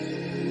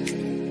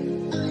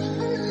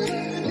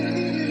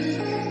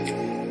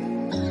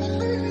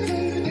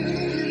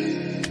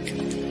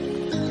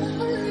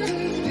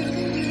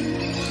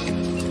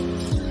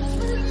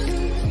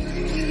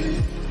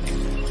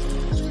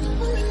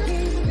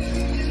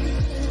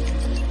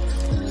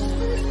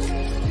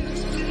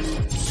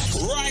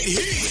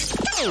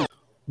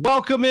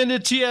Welcome into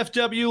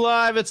TFW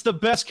Live. It's the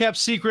best kept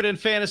secret in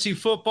fantasy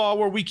football,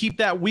 where we keep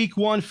that week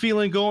one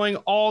feeling going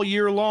all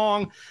year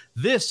long.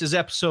 This is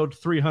episode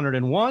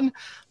 301,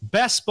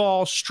 Best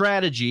Ball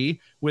Strategy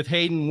with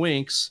Hayden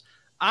Winks.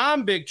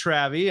 I'm Big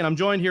Travie, and I'm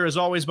joined here as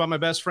always by my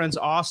best friends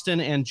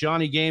Austin and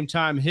Johnny Game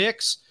Time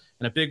Hicks.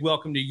 And a big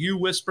welcome to you,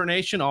 Whisper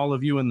Nation, all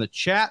of you in the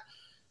chat.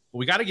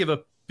 We got to give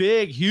a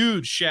big,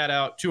 huge shout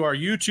out to our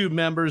YouTube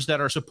members that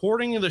are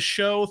supporting the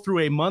show through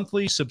a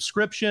monthly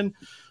subscription.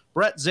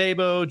 Brett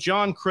Zabo,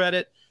 John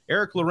Credit,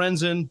 Eric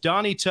Lorenzen,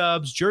 Donnie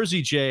Tubbs,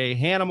 Jersey J,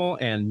 Hanimal,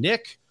 and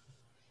Nick.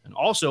 And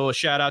also a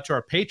shout out to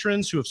our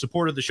patrons who have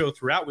supported the show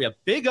throughout. We have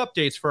big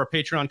updates for our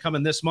Patreon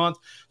coming this month,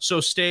 so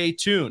stay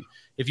tuned.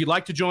 If you'd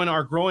like to join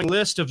our growing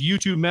list of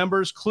YouTube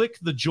members, click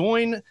the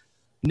join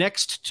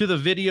next to the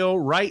video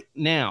right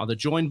now, the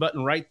join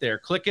button right there.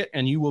 Click it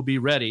and you will be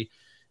ready.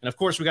 And of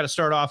course, we got to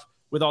start off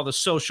with all the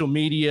social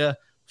media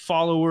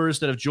followers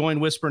that have joined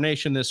Whisper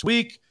Nation this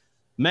week.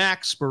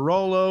 Max,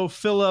 Barolo,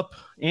 Philip,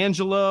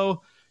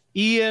 Angelo,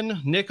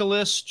 Ian,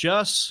 Nicholas,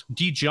 Juss,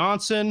 D.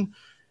 Johnson,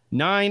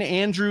 9,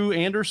 Andrew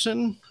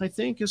Anderson, I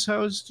think is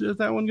how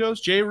that one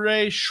goes. J.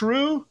 Ray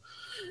Shrew.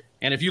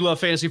 And if you love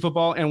fantasy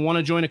football and want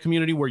to join a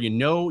community where you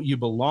know you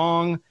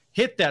belong,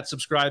 hit that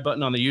subscribe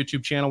button on the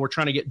YouTube channel. We're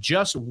trying to get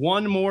just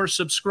one more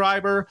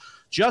subscriber.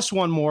 Just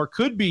one more.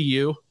 Could be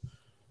you.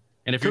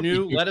 And if you're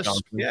new, let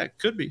us. Yeah, it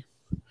could be.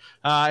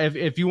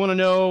 If you want to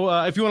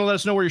know, if you want to let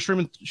us know where you're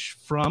streaming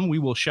from, we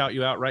will shout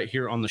you out right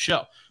here on the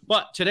show.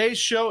 But today's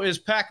show is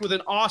packed with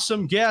an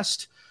awesome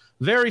guest,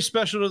 very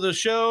special to the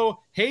show,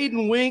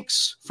 Hayden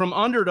Winks from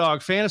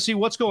Underdog Fantasy.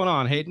 What's going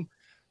on, Hayden?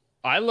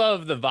 I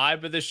love the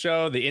vibe of the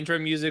show. The intro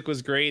music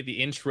was great.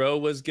 The intro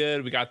was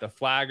good. We got the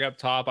flag up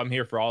top. I'm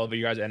here for all of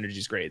you guys.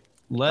 Energy's great.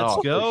 Let's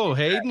go,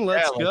 Hayden.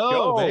 Let's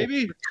go,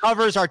 baby.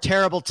 Covers our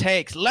terrible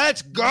takes.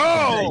 Let's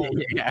go.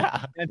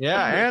 Yeah.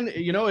 And,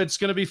 you know, it's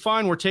going to be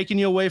fun. We're taking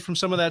you away from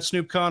some of that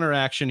Snoop Connor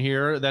action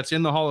here that's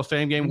in the Hall of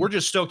Fame game. We're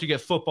just stoked to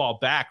get football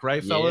back,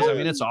 right, fellas? Yeah. I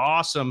mean, it's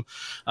awesome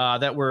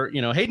that we're,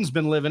 you know, Hayden's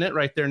been living it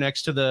right there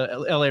next to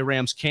the LA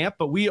Rams camp,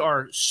 but we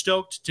are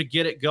stoked to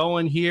get it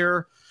going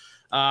here.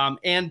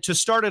 And to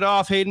start it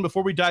off, Hayden,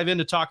 before we dive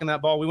into talking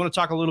that ball, we want to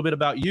talk a little bit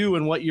about you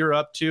and what you're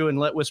up to and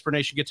let Whisper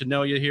Nation get to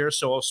know you here.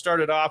 So I'll start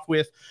it off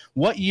with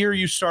what year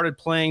you started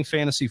playing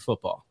fantasy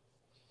football.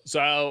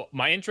 So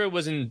my intro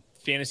was in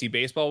fantasy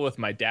baseball with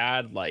my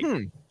dad like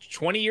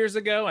 20 years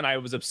ago, and I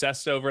was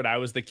obsessed over it. I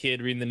was the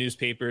kid reading the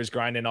newspapers,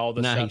 grinding all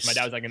the stuff. My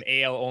dad was like an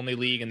AL only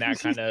league, and that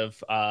kind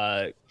of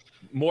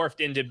morphed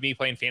into me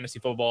playing fantasy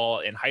football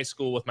in high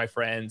school with my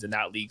friends, and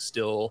that league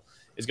still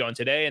is going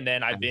today. And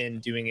then I've been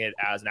doing it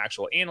as an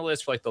actual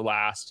analyst for like the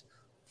last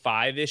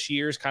 5-ish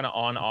years, kind of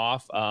on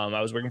off.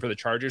 I was working for the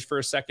Chargers for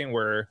a second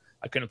where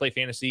I couldn't play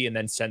fantasy, and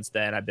then since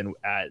then I've been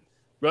at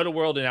Roto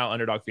World and now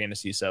Underdog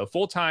Fantasy. So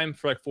full time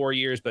for like 4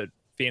 years, but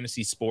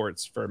fantasy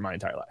sports for my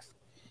entire life.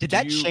 Did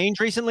that change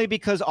recently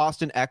because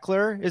Austin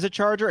Eckler is a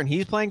Charger and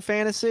he's playing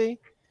fantasy?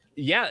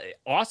 Yeah,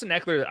 Austin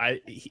Eckler,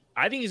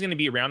 I think he's going to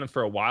be around him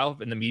for a while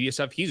in the media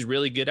stuff. He's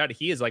really good at it.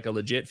 He is like a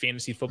legit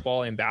fantasy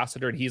football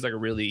ambassador, and he's like a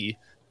really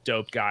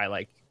dope guy,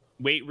 like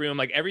weight room,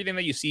 like everything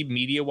that you see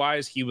media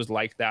wise, he was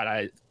like that.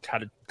 I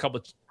had a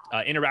couple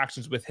of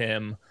interactions with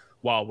him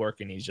while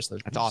working. He's just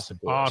that's awesome.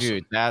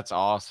 Dude, that's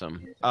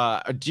awesome.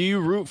 Do you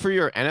root for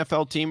your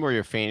NFL team or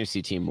your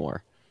fantasy team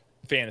more?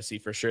 Fantasy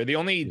for sure. The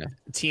only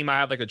team I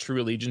have like a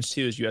true allegiance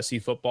to is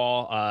USC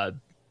football.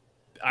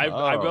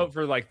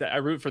 I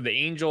root for the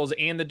Angels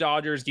and the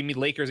Dodgers. Give me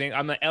Lakers.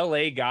 I'm an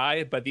LA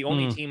guy, but the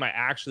only team I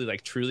actually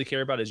like truly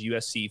care about is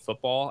USC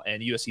football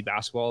and USC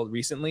basketball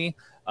recently.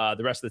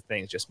 The rest of the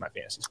thing is just my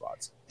fantasy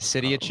squads.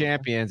 City of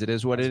Champions. It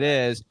is what it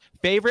is.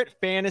 Favorite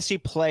fantasy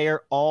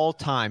player all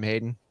time,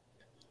 Hayden?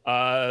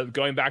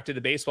 Going back to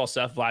the baseball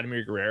stuff,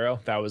 Vladimir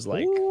Guerrero. That was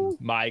like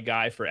my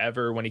guy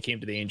forever when he came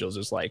to the Angels. It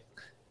was like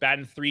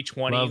batting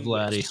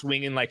 320,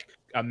 swinging like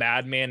a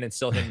madman and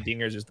still hitting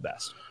dingers is the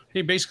best.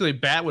 He basically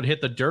bat would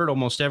hit the dirt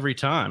almost every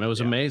time. It was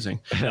amazing.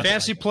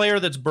 Fantasy player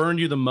that's burned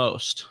you the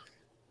most.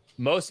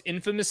 Most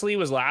infamously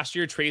was last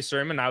year Trey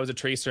Sermon. I was a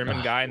Trey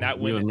Sermon guy, and that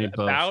went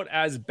about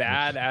as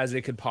bad as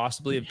it could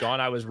possibly have gone.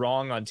 I was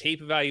wrong on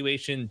tape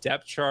evaluation,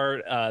 depth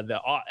chart.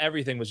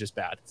 Everything was just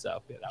bad.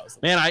 So yeah, that was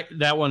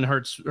that one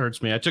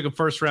hurts me. I took a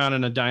first round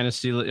in our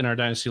dynasty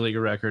league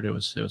record. It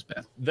was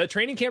bad. The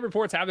training camp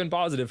reports have been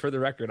positive for the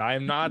record. I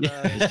am not.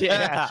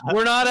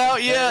 We're not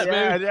out yet,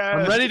 man.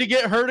 I'm ready to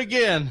get hurt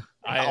again.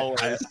 I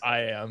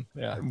am.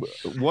 Yeah.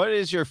 What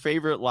is your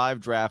favorite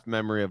live draft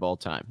memory of all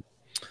time?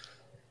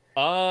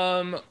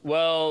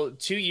 Well,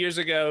 2 years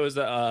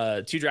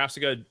ago, 2 drafts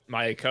ago,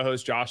 my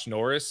co-host Josh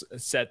Norris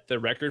set the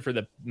record for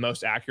the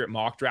most accurate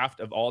mock draft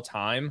of all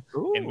time.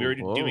 Ooh, and we were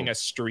doing a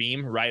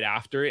stream right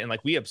after it, and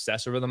like we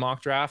obsess over the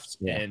mock drafts.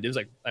 Yeah. And it was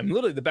like, I'm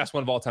literally the best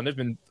one of all time. There's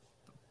been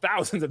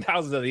thousands and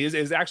thousands of these.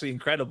 It was actually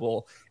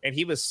incredible. And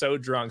he was so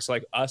drunk. So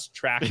like us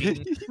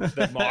tracking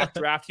the mock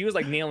draft, he was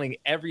like nailing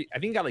I think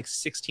he got like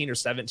 16 or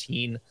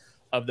 17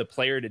 of the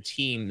player to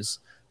teams.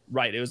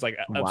 Right. It was like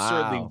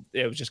absurdly,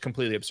 it was just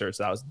completely absurd.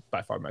 So that was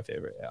by far my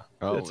favorite. Yeah.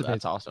 Oh,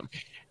 that's awesome.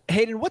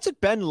 Hayden, what's it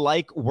been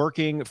like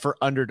working for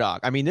Underdog?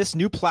 I mean, this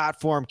new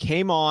platform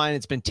came on.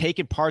 It's been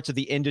taking parts of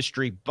the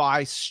industry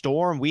by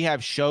storm. We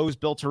have shows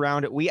built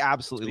around it. We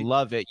absolutely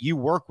love it. You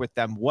work with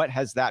them. What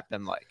has that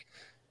been like?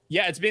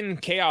 Yeah, it's been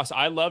chaos.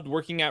 I loved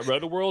working at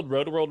RotoWorld.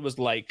 RotoWorld was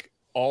like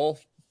all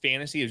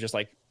fantasy. It was just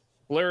like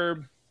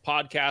blurb,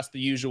 podcast, the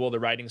usual, the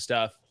writing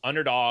stuff.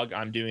 Underdog,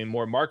 I'm doing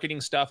more marketing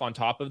stuff on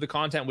top of the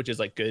content, which is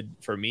like good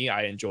for me.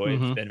 I enjoy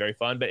it. It's been very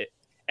fun, but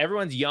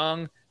everyone's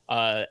young.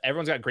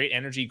 Everyone's got great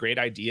energy, great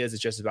ideas.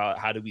 It's just about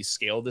how do we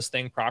scale this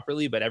thing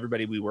properly, but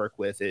everybody we work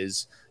with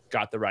is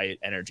got the right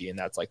energy, and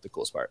that's like the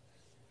coolest part.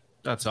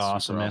 That's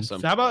awesome, man.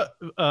 How about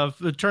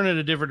turn it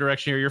a different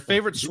direction here? Your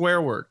favorite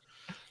swear word?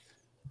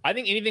 I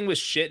think anything with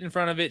shit in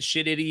front of it,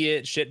 shit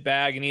idiot, shit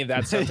bag, any of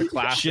that stuff's a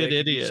classic. Shit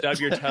idiot. Stub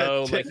your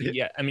toe. Like,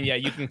 yeah, I mean, yeah,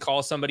 you can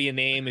call somebody a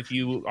name if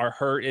you are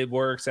hurt. It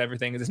works.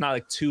 Everything. It's not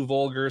like too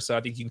vulgar, so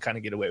I think you can kind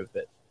of get away with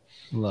it.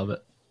 Love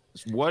it.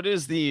 What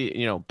is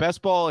the,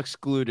 best ball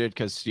excluded,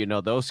 because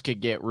those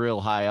could get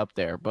real high up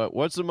there, but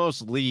what's the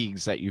most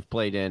leagues that you've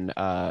played in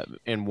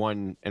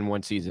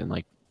one season,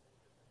 like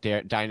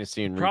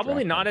Dynasty and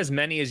probably not as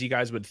many as you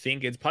guys would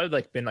think. It's probably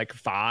like been like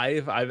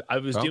 5. I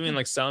was doing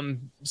like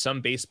some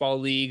baseball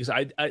leagues.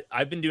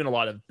 I've been doing a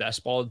lot of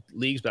best ball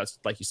leagues, but that's,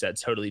 like you said,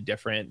 totally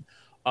different.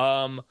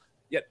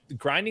 Yeah,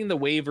 grinding the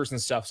waivers and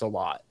stuff's a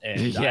lot,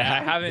 and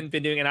I haven't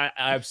been doing. And I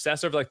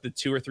obsess over like the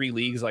 2 or 3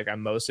 leagues like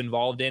I'm most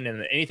involved in,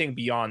 and anything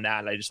beyond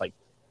that, I just like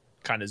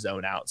kind of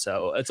zone out.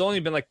 So it's only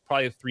been like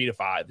probably 3 to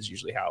 5 is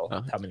usually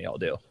how many I'll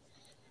do.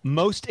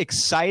 Most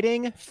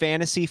exciting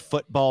fantasy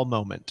football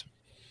moment?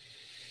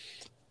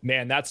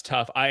 Man, that's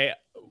tough.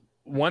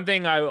 One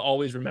thing I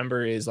always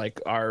remember is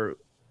like our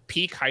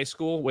peak high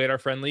school. We had our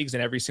friend leagues,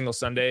 and every single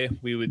Sunday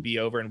we would be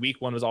over, and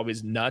week 1 was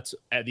always nuts.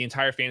 The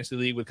entire fantasy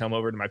league would come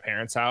over to my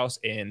parents' house,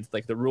 and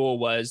like the rule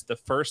was the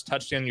first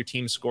touchdown your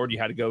team scored, you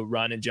had to go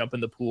run and jump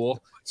in the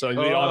pool. So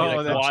we'd all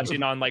be like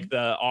watching on like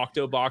the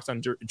Octo box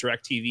on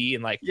Direct TV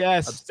and like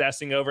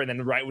obsessing over, and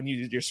then right when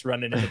you're just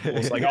running in the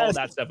pool, so like all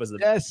that stuff was the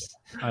best.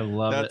 I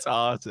love it. That's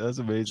awesome. That's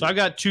amazing. So I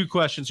got 2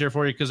 questions here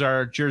for you, because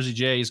our Jersey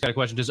Jay's got a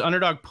question. Does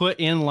Underdog put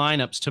in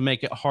lineups to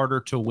make it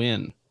harder to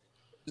win?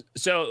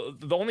 So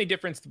the only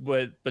difference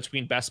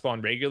between best ball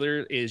and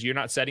regular is you're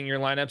not setting your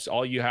lineups.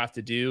 All you have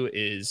to do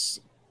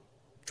is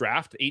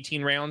draft.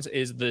 18 rounds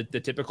is the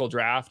typical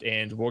draft,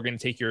 and we're going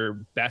to take your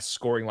best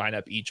scoring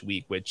lineup each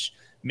week, which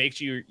makes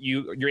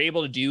you're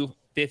able to do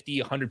 50,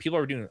 100. People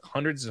are doing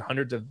hundreds and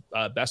hundreds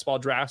of best ball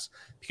drafts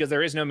because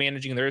there is no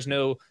managing, there is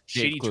no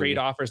shitty trade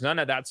offers, none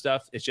of that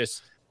stuff. It's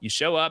just you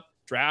show up,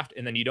 draft,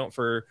 and then you don't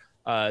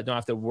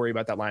have to worry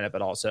about that lineup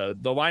at all. So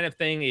the lineup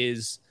thing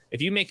is,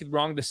 if you make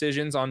wrong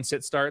decisions on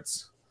sit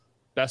starts,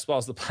 best ball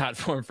is the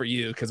platform for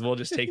you, because we'll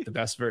just take the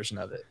best version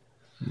of it.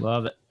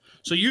 Love it.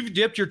 So you've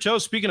dipped your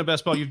toes. Speaking of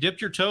best ball, you've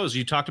dipped your toes.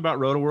 You talked about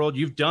RotoWorld.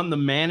 You've done the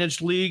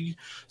managed league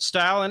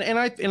style, and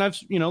I've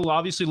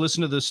obviously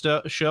listened to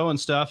the show and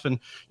stuff. And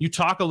you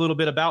talk a little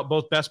bit about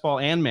both best ball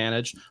and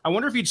managed. I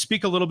wonder if you'd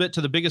speak a little bit to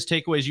the biggest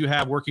takeaways you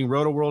have working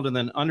RotoWorld and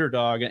then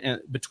Underdog,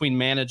 and between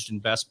managed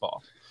and best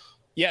ball.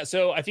 Yeah,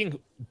 so I think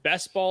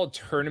best ball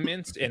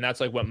tournaments, and that's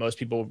like what most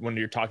people, when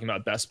you're talking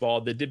about best ball,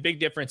 the big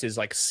difference is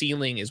like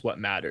ceiling is what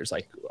matters.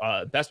 Like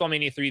Best Ball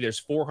Mania 3, there's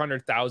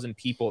 400,000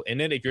 people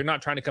in it. If you're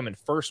not trying to come in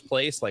first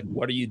place, like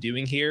what are you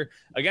doing here?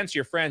 Against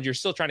your friends, you're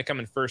still trying to come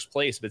in first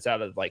place, but it's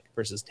out of like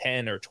versus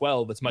 10 or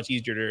 12. It's much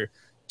easier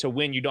to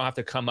win. You don't have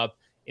to come up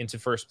into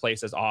first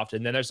place as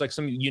often. Then there's like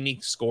some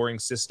unique scoring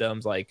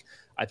systems. Like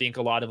I think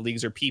a lot of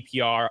leagues are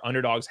PPR,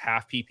 Underdog's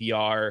half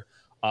PPR.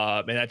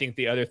 And I think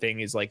the other thing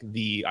is like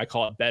I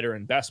call it better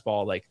in best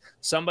ball, like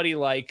somebody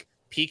like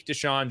peak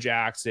Deshaun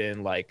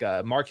Jackson, like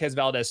Marquez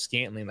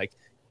Valdez-Scantling, like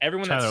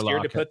everyone that's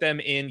scared to put them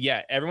in.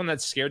 Yeah. Everyone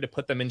that's scared to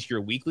put them into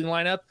your weekly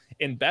lineup.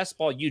 In best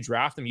ball, you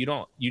draft them.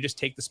 You just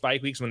take the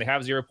spike weeks when they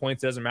have 0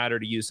 points. It doesn't matter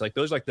to you. So like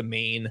those are like the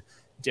main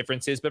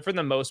differences, but for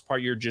the most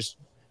part, you're just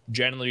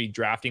generally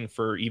drafting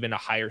for even a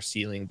higher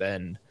ceiling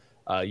than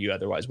you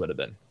otherwise would have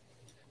been.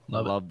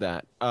 Love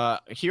that.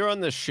 Here on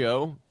the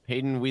show,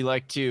 Hayden, we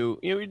like to,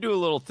 we do a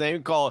little thing we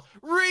call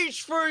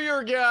reach for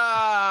your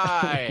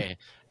guy.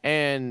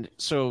 And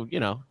so,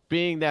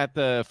 being that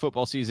the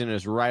football season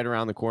is right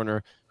around the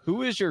corner,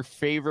 who is your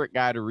favorite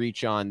guy to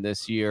reach on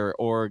this year,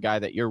 or a guy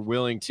that you're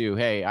willing to,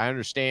 hey, I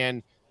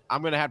understand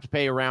I'm going to have to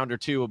pay a round or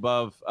two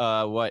above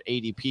what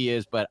ADP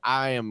is, but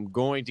I am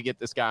going to get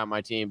this guy on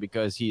my team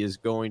because he is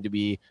going to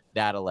be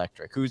that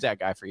electric. Who's that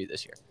guy for you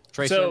this year?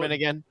 Trey Sermon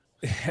again?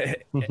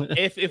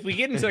 if we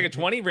get into like a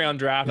 20-round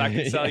draft, I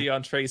can sell you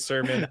on Trey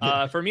Sermon.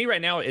 For me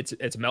right now,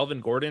 it's Melvin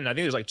Gordon. I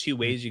think there's like 2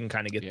 ways you can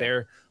kind of get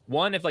there.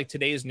 One, if like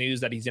today's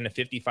news that he's in a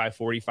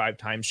 55-45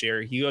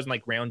 timeshare, he goes in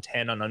like round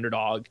 10 on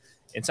Underdog.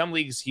 In some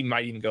leagues, he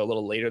might even go a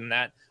little later than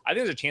that. I think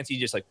there's a chance he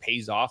just like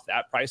pays off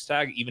that price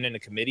tag, even in a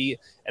committee.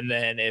 And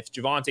then if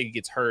Javonte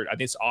gets hurt, I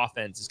think this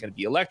offense is going to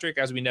be electric.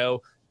 As we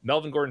know,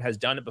 Melvin Gordon has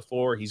done it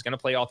before. He's going to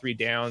play all 3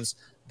 downs.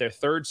 Their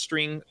third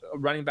string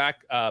running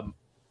back,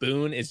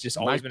 Boone is just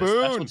always been a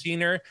special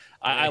teamer.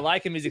 I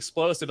like him. He's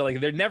explosive, but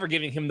like they're never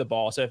giving him the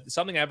ball. So if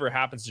something ever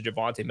happens to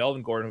Javonte,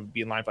 Melvin Gordon would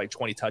be in line for like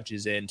 20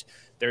 touches. And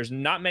there's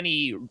not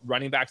many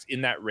running backs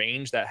in that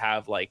range that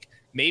have like,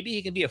 maybe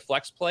he can be a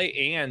flex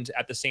play, and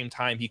at the same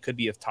time, he could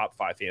be a top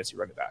 5 fantasy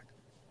running back.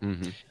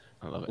 Mm-hmm.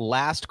 I love it.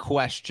 Last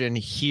question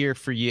here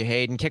for you,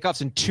 Hayden.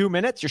 Kickoff's in 2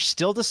 minutes. You're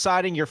still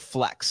deciding your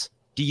flex.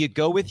 Do you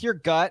go with your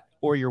gut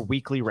or your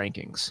weekly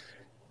rankings?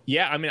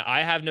 Yeah, I mean,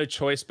 I have no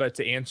choice but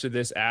to answer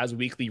this as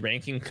weekly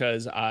ranking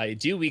because I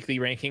do weekly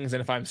rankings.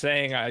 And if I'm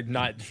saying I'm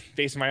not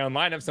basing my own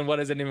lineups, then what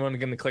is anyone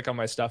going to click on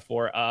my stuff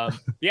for?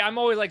 Yeah, I'm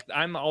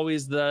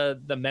always the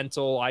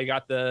mental. I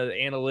got the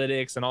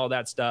analytics and all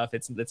that stuff.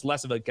 It's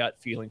less of a gut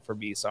feeling for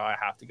me, so I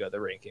have to go the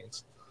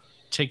rankings.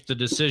 Take the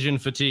decision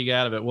fatigue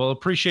out of it. Well,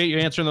 appreciate you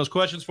answering those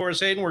questions for us,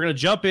 Hayden. We're going to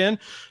jump in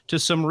to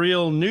some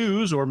real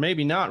news, or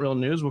maybe not real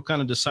news. We'll kind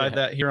of decide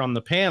that here on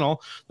the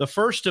panel. The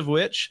first of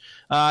which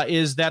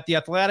is that the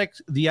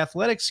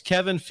Athletics'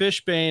 Kevin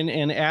Fishbain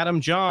and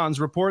Adam Johns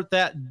report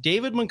that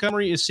David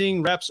Montgomery is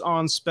seeing reps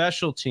on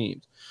special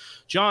teams.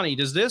 Johnny,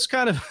 does this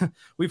kind of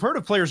 – we've heard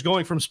of players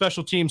going from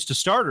special teams to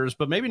starters,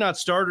 but maybe not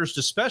starters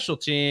to special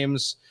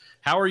teams.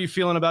 How are you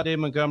feeling about David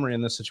Montgomery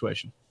in this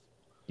situation?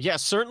 Yeah,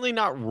 certainly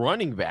not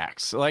running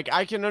backs. Like,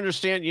 I can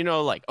understand,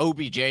 like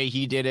OBJ,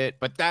 he did it,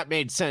 but that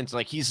made sense.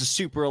 Like, he's a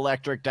super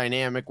electric,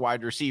 dynamic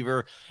wide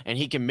receiver, and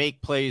he can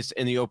make plays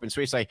in the open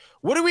space. Like,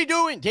 what are we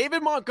doing?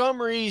 David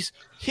Montgomery's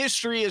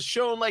history has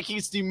shown like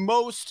he's the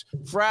most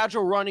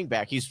fragile running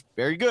back. He's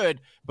very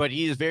good, but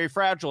he is very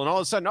fragile. And all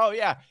of a sudden, oh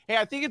yeah, hey,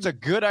 I think it's a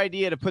good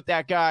idea to put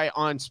that guy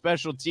on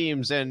special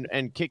teams and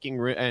kicking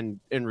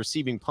and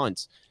receiving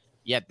punts.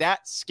 Yet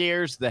that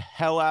scares the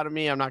hell out of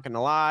me. I'm not going to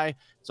lie.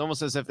 It's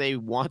almost as if they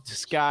want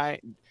this guy.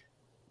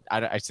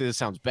 I say this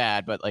sounds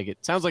bad, but like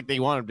it sounds like they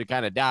want him to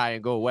kind of die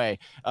and go away.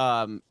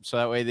 So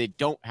that way they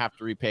don't have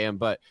to repay him.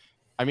 But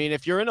I mean,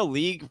 if you're in a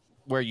league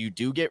where you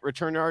do get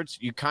return yards,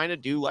 you kind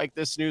of do like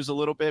this news a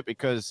little bit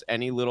because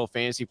any little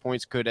fantasy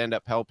points could end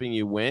up helping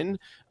you win.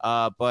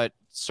 But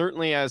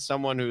certainly as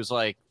someone who's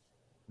like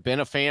been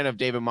a fan of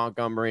David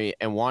Montgomery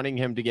and wanting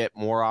him to get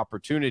more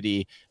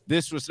opportunity,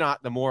 this was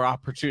not the more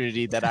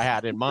opportunity that I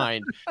had in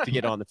mind to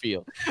get on the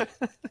field.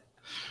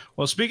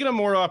 Well, speaking of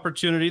more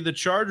opportunity, the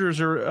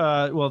Chargers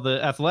are, the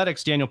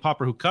Athletics, Daniel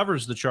Popper, who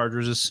covers the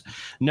Chargers,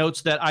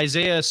 notes that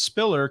Isaiah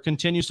Spiller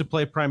continues to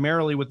play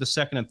primarily with the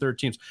second and third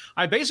teams.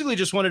 I basically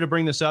just wanted to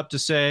bring this up to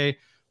say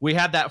we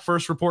had that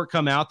first report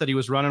come out that he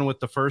was running with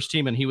the first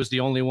team and he was the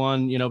only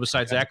one,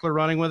 besides Eckler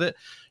running with it.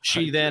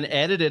 She then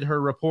edited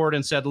her report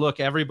and said, look,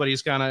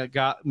 everybody's kind of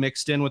got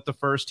mixed in with the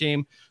first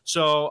team.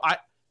 So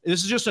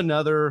this is just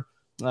another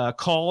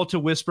call to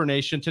Whisper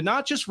Nation to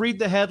not just read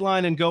the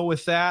headline and go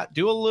with that,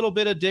 do a little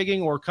bit of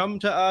digging or come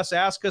to us,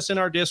 ask us in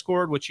our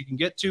Discord, which you can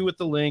get to with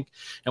the link,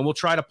 and we'll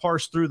try to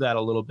parse through that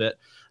a little bit.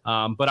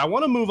 But I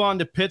want to move on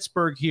to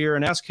Pittsburgh here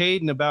and ask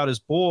Hayden about his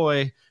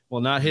boy.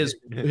 Well, not his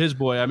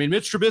boy. I mean,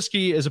 Mitch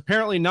Trubisky is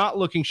apparently not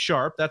looking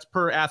sharp. That's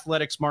per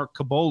Athletics' Mark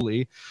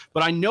Kaboli.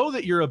 But I know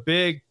that you're a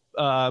big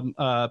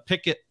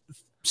Pickett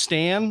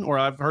stan, or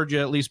I've heard you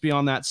at least be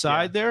on that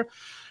side there.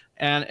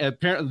 And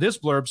apparently this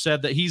blurb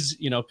said that he's,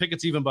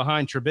 Pickett's even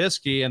behind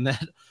Trubisky and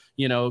that,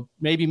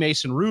 maybe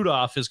Mason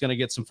Rudolph is going to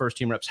get some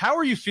first-team reps. How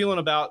are you feeling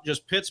about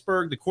just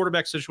Pittsburgh, the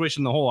quarterback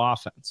situation, the whole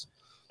offense?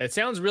 It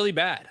sounds really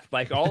bad.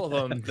 Like all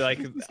of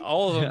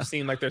them,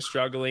 seem like they're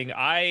struggling.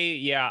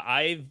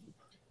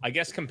 I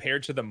guess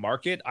compared to the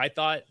market, I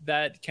thought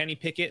that Kenny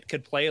Pickett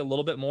could play a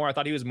little bit more. I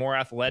thought he was more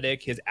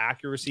athletic. His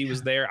accuracy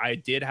was there. I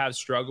did have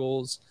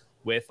struggles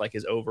with like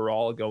his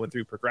overall going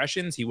through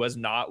progressions. He was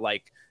not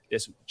like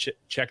this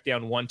check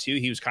down 1-2.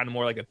 He was kind of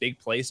more like a big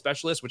play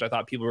specialist, which I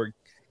thought people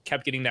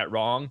kept getting that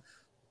wrong.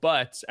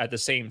 But at the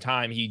same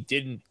time, he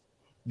didn't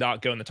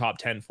not go in the top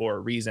 10 for a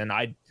reason.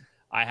 I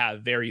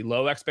have very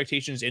low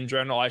expectations in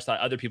general. I just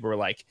thought other people were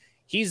like,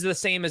 he's the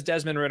same as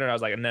Desmond Ridder. I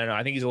was like, no,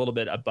 I think he's a little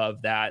bit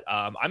above that.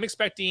 I'm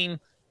expecting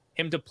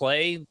him to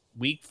play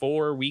week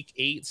 4, week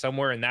 8,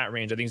 somewhere in that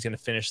range. I think he's going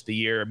to finish the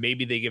year.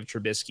 Maybe they give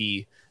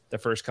Trubisky the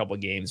first couple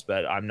of games,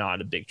 but I'm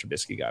not a big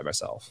Trubisky guy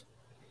myself.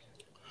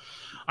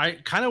 I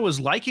kind of was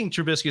liking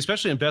Trubisky,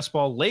 especially in best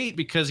ball late,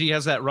 because he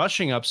has that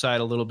rushing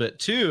upside a little bit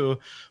too.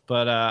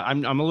 But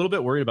I'm a little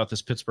bit worried about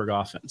this Pittsburgh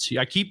offense.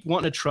 I keep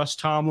wanting to trust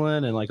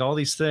Tomlin and like all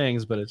these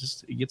things, but it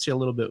gets you a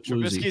little bit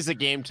woozy. Trubisky's a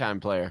game time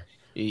player.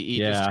 He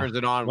just turns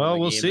it on. Well,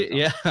 we'll see.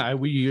 Yeah,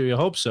 we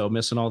hope so.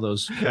 Missing all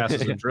those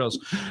passes and drills.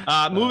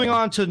 Moving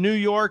on to New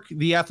York,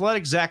 the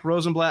Athletic Zach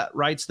Rosenblatt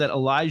writes that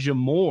Elijah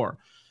Moore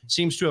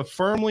seems to have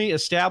firmly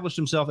established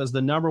himself as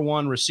the number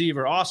one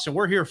receiver. Austin,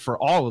 we're here for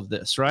all of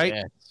this, right?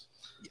 Yeah.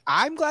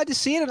 I'm glad to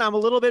see it, and I'm a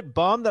little bit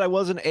bummed that I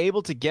wasn't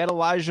able to get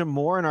Elijah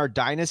Moore in our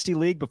Dynasty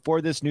League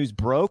before this news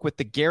broke. With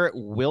the Garrett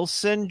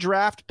Wilson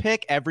draft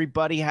pick,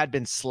 everybody had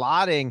been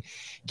slotting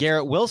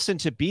Garrett Wilson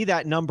to be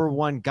that number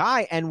one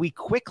guy, and we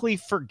quickly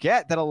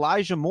forget that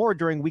Elijah Moore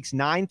during weeks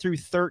 9 through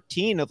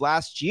 13 of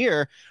last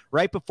year,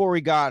 right before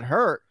he got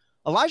hurt,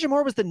 Elijah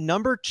Moore was the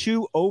number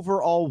 2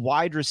 overall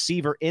wide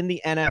receiver in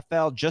the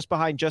NFL, just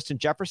behind Justin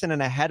Jefferson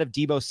and ahead of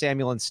Deebo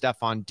Samuel and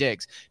Stephon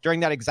Diggs. During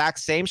that exact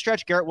same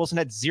stretch, Garrett Wilson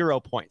had 0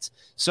 points.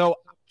 So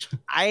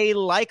I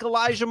like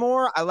Elijah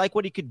Moore. I like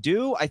what he could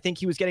do. I think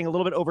he was getting a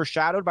little bit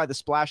overshadowed by the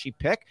splashy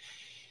pick.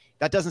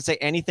 That doesn't say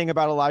anything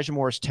about Elijah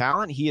Moore's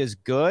talent. He is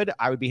good.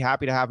 I would be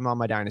happy to have him on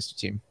my dynasty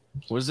team.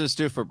 What does this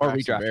do for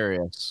Braxton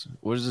Berrios?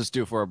 What does this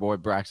do for our boy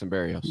Braxton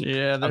Berrios?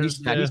 Yeah,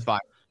 he's fine.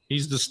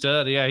 He's the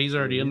stud. Yeah, he's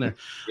already in there.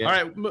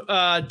 Yeah. All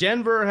right.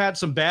 Denver had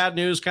some bad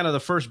news, kind of the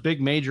first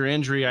big major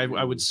injury, I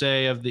would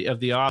say, of the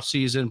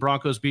offseason.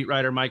 Broncos beat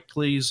writer Mike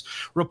Cleese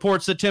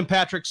reports that Tim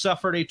Patrick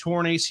suffered a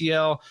torn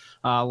ACL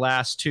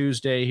last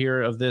Tuesday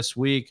here of this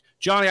week.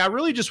 Johnny, I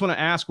really just want to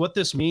ask what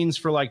this means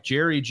for like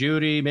Jerry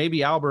Jeudy,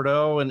 maybe Albert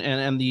O,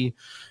 and the,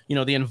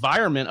 the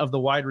environment of the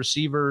wide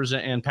receivers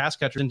and pass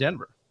catchers in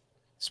Denver.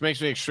 This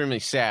makes me extremely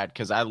sad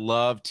because I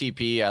love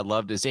TP. I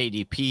loved his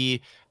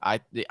ADP. I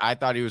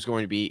thought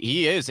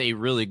he is a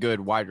really good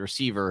wide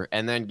receiver.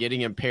 And then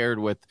getting him paired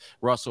with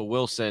Russell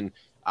Wilson,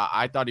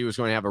 I thought he was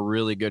going to have a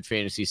really good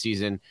fantasy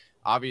season.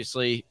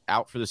 Obviously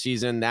out for the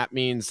season. That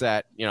means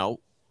that,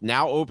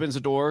 now opens the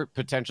door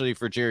potentially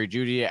for Jerry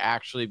Jeudy to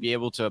actually be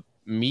able to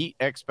meet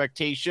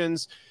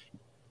expectations.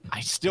 I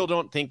still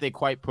don't think they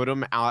quite put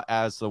him out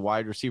as the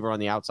wide receiver on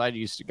the outside.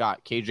 You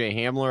got KJ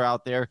Hamler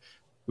out there,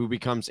 who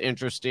becomes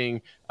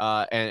interesting.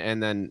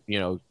 And then,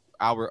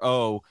 Albert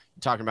O,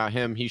 talking about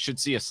him, he should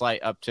see a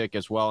slight uptick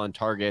as well in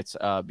targets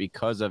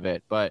because of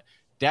it. But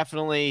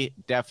definitely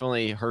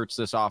hurts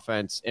this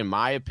offense, in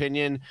my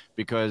opinion,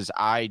 because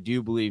I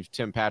do believe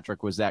Tim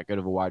Patrick was that good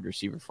of a wide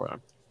receiver for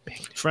them.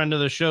 Friend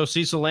of the show,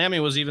 Cecil Lammy,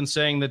 was even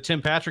saying that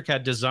Tim Patrick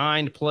had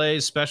designed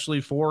plays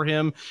specially for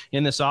him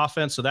in this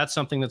offense. So that's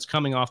something that's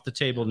coming off the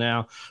table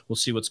now. We'll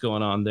see what's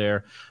going on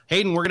there.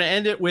 Hayden, we're going to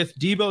end it with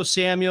Deebo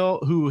Samuel,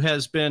 who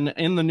has been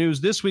in the news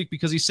this week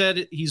because he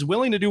said he's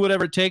willing to do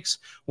whatever it takes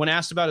when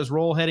asked about his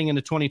role heading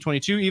into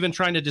 2022, even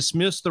trying to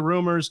dismiss the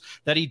rumors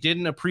that he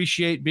didn't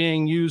appreciate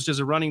being used as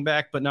a running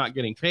back but not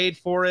getting paid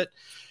for it.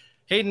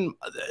 Hayden,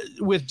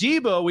 with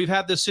Deebo, we've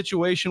had this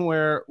situation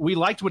where we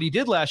liked what he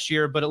did last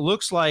year, but it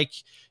looks like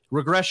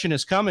regression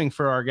is coming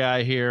for our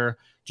guy here.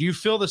 Do you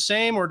feel the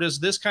same, or does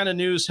this kind of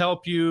news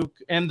help you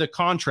end the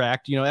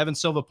contract? Evan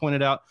Silva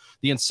pointed out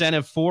the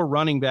incentive for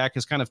running back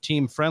is kind of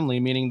team friendly,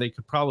 meaning they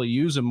could probably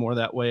use him more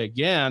that way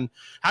again.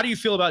 How do you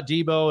feel about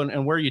Deebo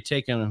and where are you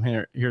taking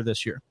him here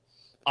this year?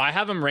 I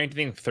have him ranked, I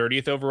think,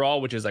 30th overall,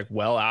 which is like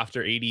well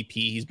after ADP.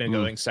 He's been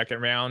going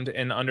second round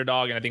in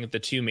underdog. And I think the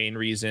two main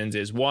reasons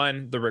is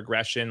one, the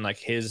regression, like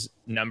his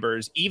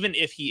numbers, even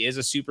if he is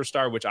a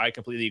superstar, which I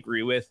completely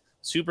agree with,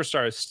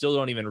 superstars still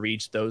don't even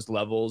reach those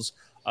levels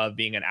of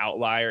being an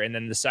outlier. And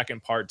then the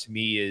second part to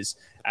me is,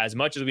 as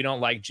much as we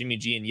don't like Jimmy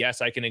G, and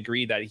yes, I can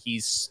agree that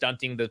he's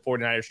stunting the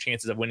 49ers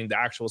chances of winning the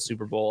actual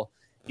Super Bowl,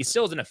 he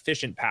still is an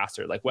efficient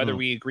passer. Like whether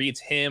we agree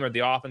it's him or the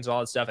offense and all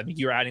that stuff, I think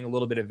you're adding a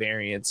little bit of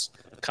variance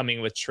coming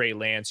with Trey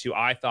Lance, who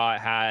I thought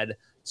had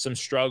some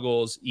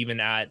struggles even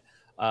at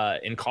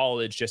in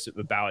college, just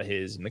about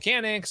his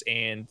mechanics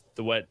and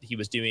what he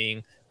was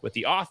doing with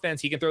the offense.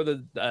 He can throw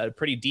the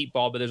pretty deep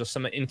ball, but there's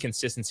some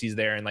inconsistencies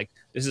there. And like,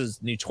 this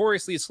is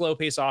notoriously a slow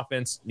pace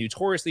offense,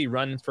 notoriously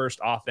run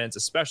first offense,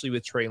 especially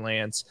with Trey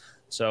Lance.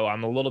 So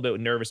I'm a little bit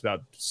nervous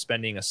about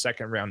spending a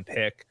second round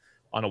pick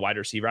on a wide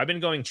receiver. I've been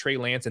going Trey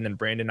Lance and then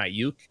Brandon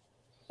Ayuk,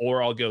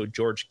 or I'll go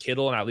George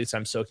Kittle, and at least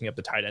I'm soaking up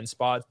the tight end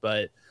spot.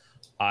 But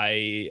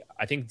I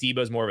think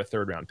Deebo's more of a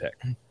third round pick.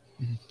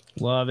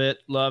 Love it.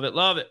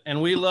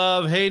 And we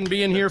love Hayden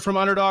being here from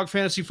Underdog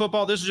Fantasy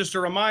Football. This is just a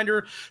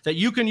reminder that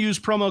you can use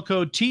promo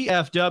code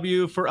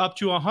TFW for up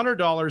to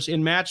 $100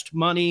 in matched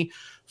money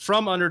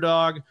from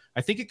Underdog.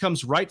 I think it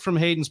comes right from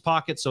Hayden's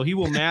pocket, so he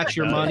will match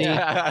your money.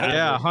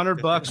 Yeah,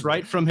 $100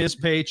 right from his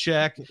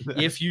paycheck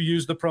if you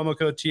use the promo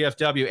code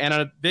TFW. And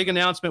a big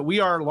announcement, we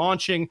are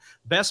launching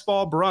Best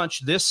Ball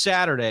Brunch this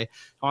Saturday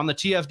on the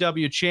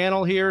TFW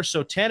channel here.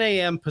 So 10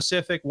 a.m.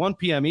 Pacific, 1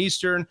 p.m.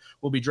 Eastern.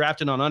 We'll be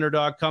drafting on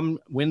Underdog. Come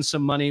win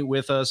some money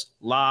with us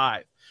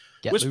live.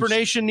 Whisper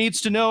Nation needs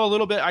to know a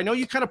little bit. I know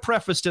you kind of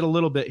prefaced it a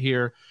little bit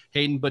here,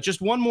 Hayden, but just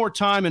one more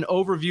time, an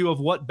overview of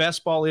what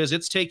Best Ball is.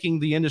 It's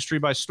taking the industry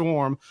by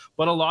storm,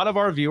 but a lot of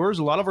our viewers,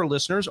 a lot of our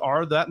listeners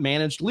are that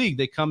managed league.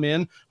 They come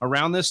in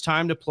around this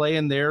time to play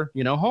in their,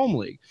 home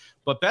league.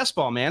 But Best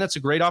Ball, man, it's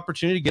a great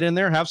opportunity to get in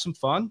there, have some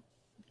fun.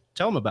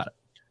 Tell them about it.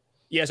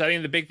 Yes, I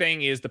think the big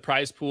thing is the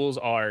prize pools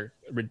are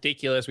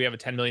ridiculous. We have a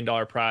 $10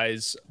 million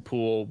prize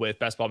pool with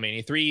Best Ball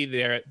Mania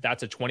 3.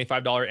 That's a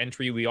 $25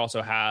 entry. We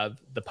also have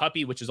the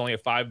Puppy, which is only a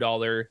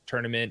 $5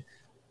 tournament.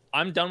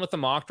 I'm done with the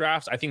mock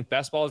drafts. I think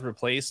Best Ball has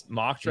replaced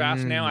mock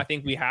drafts now. I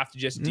think we have to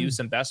just do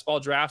some Best Ball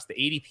drafts. The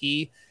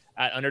ADP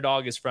at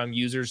Underdog is from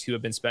users who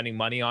have been spending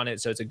money on it.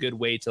 So it's a good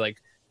way to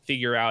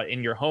figure out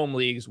in your home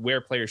leagues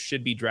where players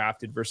should be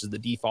drafted versus the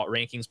default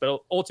rankings. But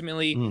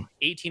ultimately,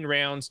 18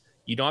 rounds.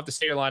 You don't have to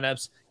say your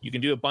lineups. You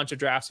can do a bunch of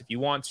drafts if you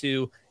want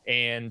to,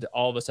 and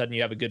all of a sudden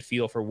you have a good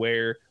feel for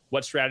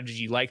what strategy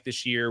you like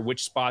this year,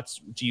 which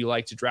spots do you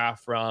like to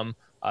draft from,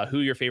 who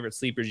your favorite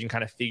sleepers. You can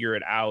kind of figure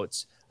it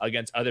out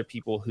against other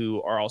people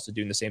who are also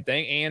doing the same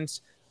thing.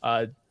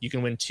 And you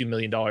can win $2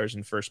 million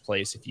in first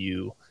place if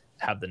you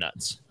have the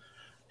nuts.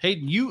 Hey,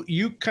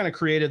 you kind of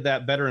created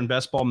that better in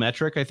best ball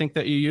metric, I think,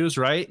 that you use,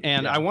 right?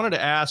 And I wanted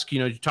to ask,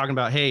 you're talking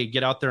about, hey,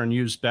 get out there and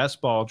use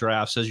best ball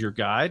drafts as your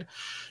guide.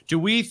 Do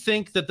we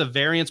think that the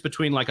variance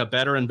between like a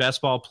better and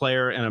best ball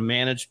player and a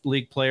managed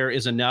league player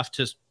is enough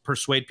to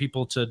persuade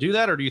people to do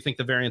that? Or do you think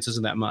the variance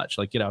isn't that much?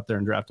 Like, get out there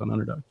and draft on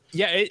Underdog.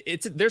 Yeah,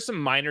 there's some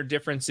minor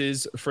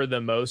differences for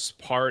the most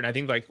part. And I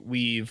think like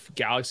we've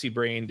galaxy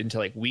brained into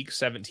like week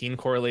 17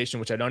 correlation,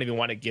 which I don't even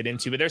want to get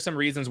into, but there's some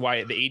reasons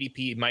why the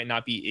ADP might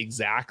not be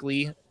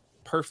exactly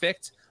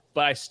perfect,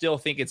 but I still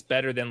think it's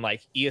better than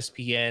like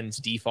ESPN's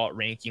default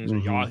rankings or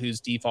Yahoo's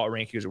default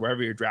rankings or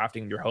wherever you're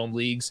drafting your home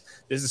leagues.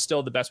 This is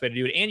still the best way to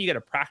do it. And you got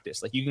to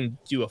practice. Like you can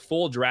do a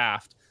full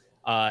draft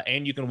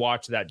and you can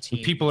watch that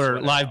team. People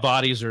are live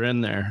bodies are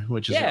in there,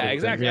 which is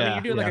exactly. Yeah, I mean,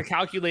 you're doing like a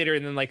calculator,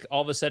 and then like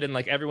all of a sudden,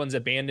 like everyone's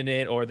abandoned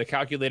it, or the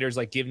calculator's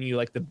like giving you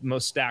like the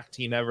most stacked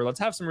team ever. Let's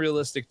have some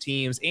realistic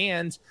teams,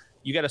 and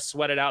you got to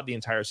sweat it out the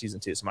entire season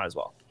too. So might as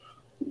well.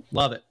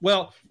 Love it.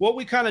 Well, what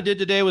we kind of did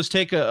today was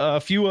take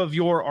a few of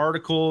your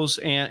articles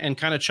and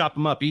kind of chop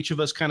them up. Each of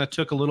us kind of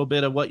took a little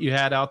bit of what you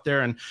had out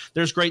there, and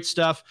there's great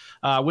stuff.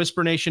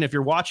 Whisper Nation, if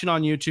you're watching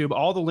on YouTube,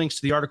 all the links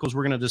to the articles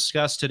we're going to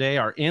discuss today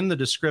are in the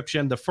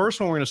description. The first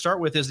one we're going to start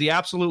with is the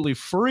absolutely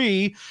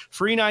free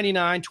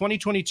 99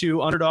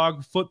 2022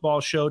 Underdog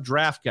Football Show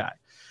Draft Guide.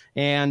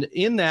 And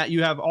in that,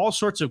 you have all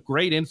sorts of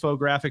great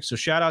infographics, so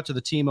shout out to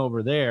the team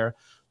over there.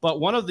 But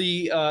one of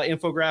the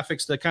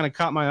infographics that kind of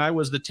caught my eye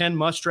was the 10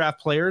 must-draft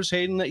players,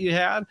 Hayden, that you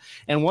had.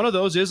 And one of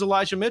those is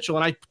Elijah Mitchell.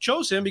 And I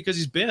chose him because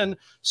he's been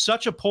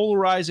such a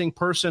polarizing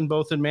person,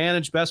 both in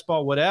managed, best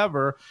ball,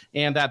 whatever.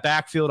 And that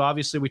backfield,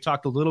 obviously, we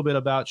talked a little bit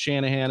about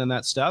Shanahan and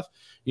that stuff.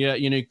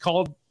 You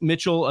called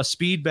Mitchell a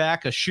speed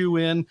back, a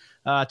shoe-in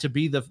to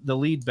be the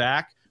lead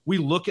back. We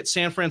look at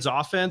San Fran's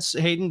offense,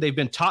 Hayden. They've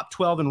been top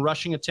 12 in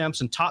rushing attempts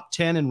and top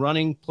 10 in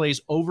running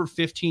plays over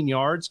 15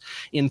 yards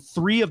in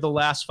 3 of the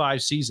last 5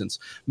 seasons.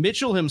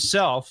 Mitchell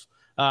himself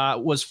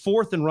was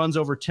 4th in runs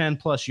over 10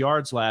 plus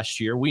yards last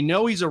year. We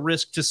know he's a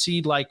risk to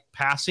seed like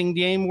passing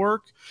game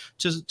work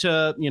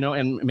to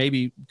and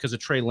maybe because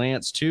of Trey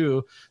Lance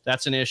too,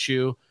 that's an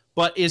issue.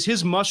 But is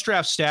his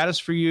must-draft status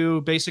for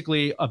you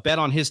basically a bet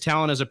on his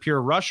talent as a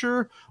pure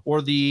rusher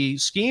or the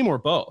scheme or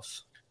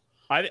both?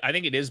 I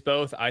think it is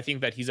both. I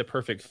think that he's a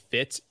perfect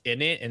fit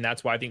in it, and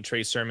that's why I think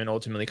Trey Sermon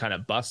ultimately kind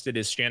of busted.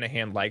 Is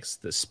Shanahan likes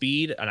the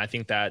speed, and I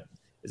think that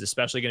is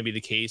especially going to be the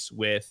case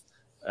with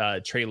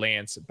Trey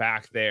Lance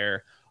back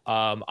there.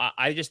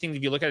 I just think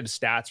if you look at his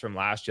stats from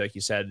last year, like you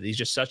said, he's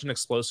just such an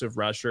explosive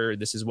rusher.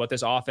 This is what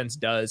this offense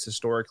does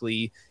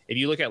historically. If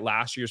you look at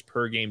last year's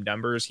per game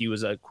numbers, he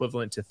was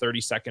equivalent to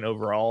 32nd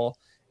overall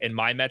in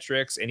my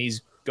metrics, and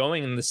he's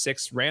going in the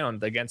 6th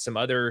round against some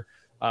other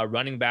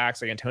running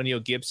backs like Antonio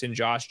Gibson,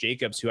 Josh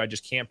Jacobs, who I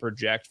just can't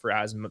project for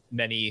as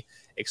many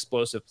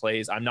explosive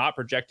plays. I'm not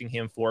projecting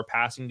him for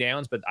passing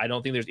downs, but I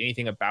don't think there's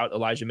anything about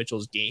Elijah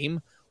Mitchell's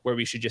game where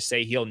we should just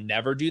say he'll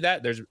never do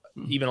that. There's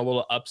even a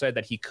little upside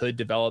that he could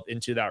develop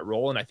into that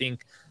role. And I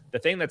think the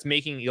thing that's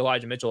making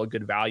Elijah Mitchell a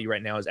good value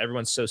right now is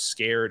everyone's so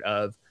scared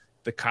of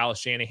the Kyle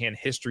Shanahan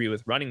history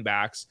with running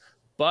backs.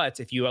 But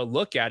if you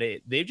look at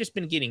it, they've just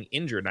been getting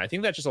injured. And I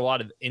think that's just a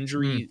lot of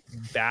injury,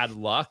 bad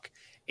luck.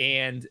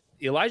 And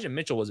Elijah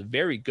Mitchell was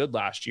very good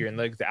last year. And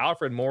like the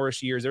Alfred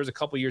Morris years, there was a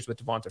couple years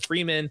with Devonta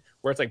Freeman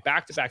where it's like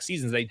back-to-back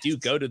seasons. They do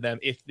go to them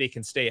if they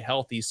can stay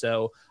healthy.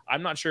 So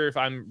I'm not sure if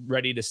I'm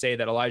ready to say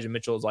that Elijah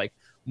Mitchell is like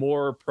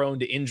more prone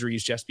to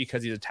injuries just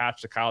because he's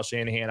attached to Kyle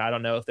Shanahan. I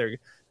don't know if they're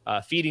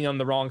feeding him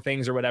the wrong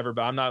things or whatever,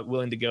 but I'm not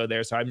willing to go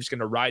there. So I'm just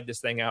going to ride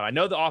this thing out. I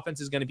know the offense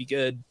is going to be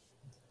good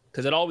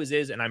because it always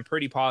is. And I'm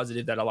pretty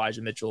positive that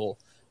Elijah Mitchell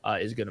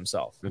is good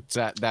himself. It's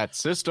that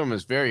system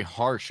is very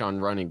harsh on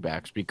running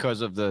backs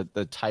because of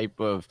the type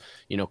of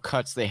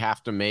cuts they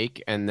have to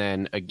make, and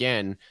then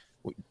again,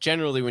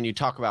 generally when you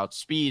talk about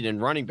speed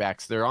and running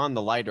backs, they're on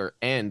the lighter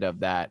end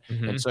of that.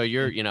 And so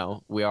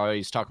we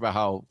always talk about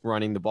how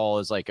running the ball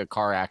is like a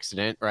car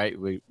accident, right?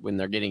 When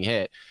they're getting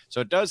hit.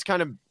 So it does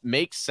kind of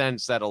make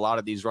sense that a lot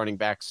of these running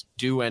backs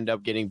do end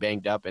up getting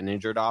banged up and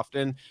injured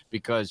often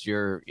because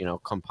you're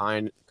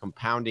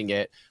compounding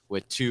it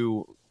with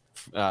two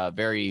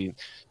very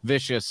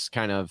vicious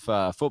kind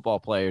of football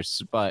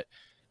players. But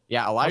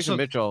yeah, Elijah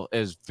Mitchell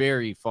is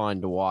very fun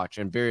to watch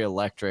and very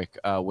electric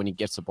when he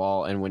gets the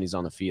ball and when he's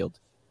on the field.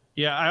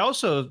 Yeah, I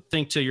also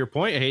think to your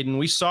point, Hayden,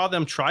 we saw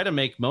them try to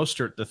make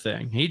Mostert the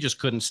thing. He just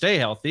couldn't stay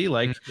healthy.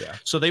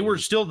 So they were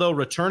still, though,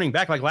 returning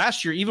back. Like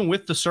last year, even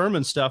with the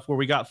Sermon stuff where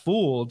we got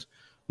fooled,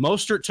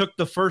 Mostert took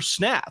the first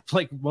snap.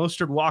 Like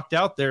Mostert walked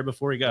out there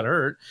before he got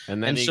hurt.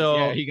 And then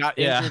he got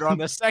injured on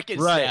the second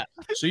snap.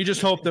 So you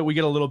just hope that we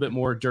get a little bit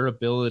more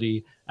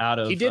durability out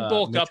of He did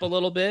bulk Mitchell. up a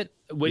little bit.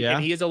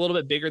 And he is a little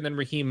bit bigger than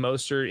Raheem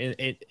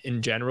Mostert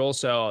in general.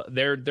 So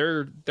they're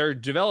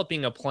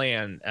developing a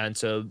plan. And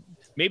so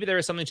maybe there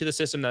is something to the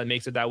system that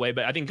makes it that way.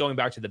 But I think going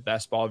back to the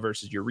best ball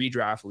versus your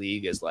redraft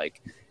league is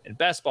like, in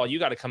best ball, you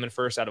got to come in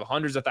first out of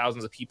hundreds of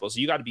thousands of people. So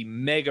you got to be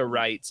mega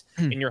right.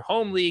 In your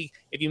home league,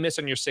 if you miss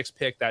on your 6th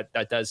pick,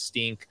 that does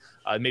stink.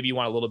 Maybe you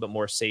want a little bit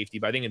more safety.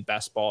 But I think in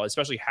best ball,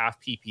 especially half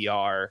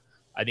PPR,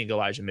 I think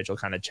Elijah Mitchell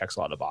kind of checks a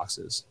lot of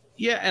boxes.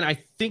 Yeah, and I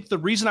think the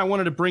reason I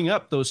wanted to bring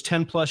up those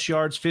 10-plus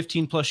yards,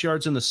 15-plus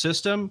yards in the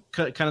system,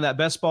 kind of that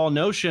best ball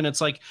notion, it's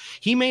like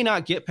he may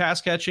not get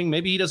pass catching.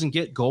 Maybe he doesn't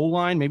get goal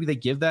line. Maybe they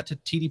give that to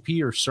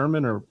TDP or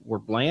Sermon or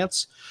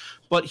Lance.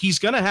 But he's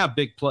going to have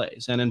big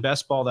plays. And in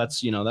best ball,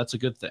 that's a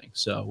good thing.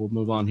 So we'll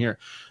move on here.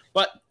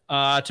 But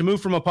to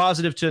move from a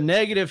positive to a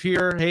negative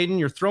here, Hayden,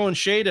 you're throwing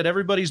shade at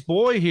everybody's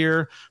boy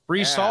here,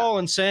 Breece Hall,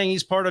 and saying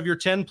he's part of your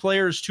 10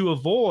 players to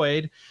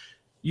avoid.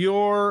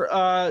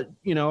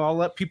 I'll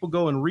let people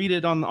go and read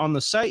it on the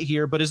site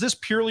here, but is this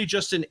purely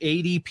just an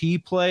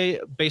ADP play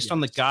based on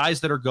the guys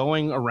that are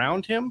going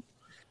around him?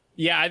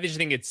 Yeah, I just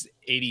think it's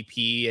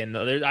ADP, and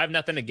I have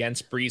nothing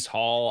against Breece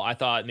Hall. I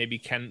thought maybe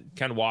Ken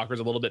Walker's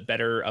a little bit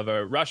better of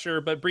a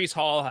rusher, but Breece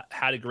Hall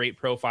had a great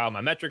profile.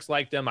 My metrics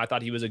liked him. I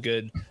thought he was a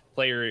good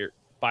player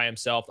by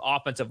himself. The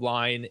offensive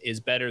line is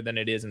better than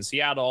it is in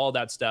Seattle, all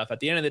that stuff. At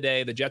the end of the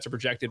day, the Jets are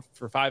projected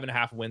for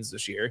 5.5 wins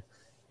this year.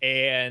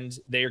 And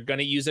they're going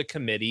to use a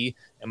committee,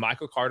 and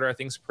Michael Carter, I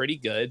think, is pretty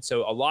good.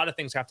 So a lot of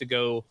things have to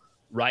go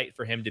right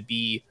for him to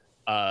be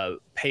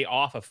pay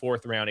off a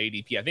 4th-round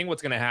ADP. I think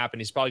what's going to happen,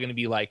 he's probably going to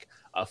be like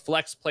a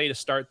flex play to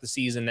start the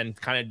season, then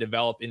kind of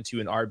develop into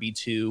an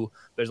RB2.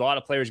 There's a lot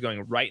of players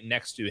going right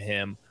next to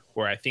him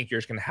where I think you're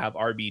just going to have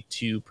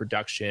RB2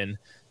 production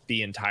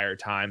the entire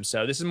time.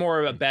 So this is more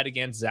of a bet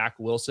against Zach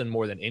Wilson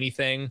more than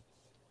anything.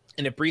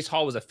 And if Breece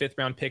Hall was a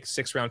 5th-round pick,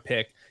 6th-round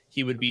pick,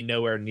 he would be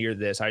nowhere near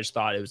this. I just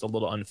thought it was a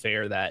little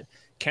unfair that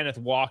Kenneth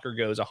Walker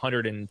goes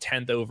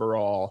 110th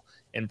overall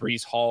and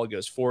Breece Hall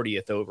goes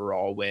 40th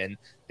overall when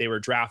they were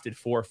drafted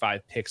 4 or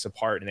 5 picks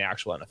apart in the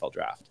actual NFL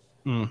draft.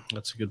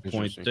 That's a good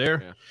point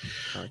there.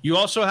 Yeah. You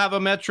also have a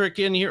metric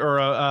in here, or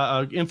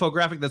a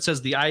infographic that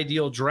says the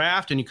ideal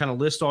draft, and you kind of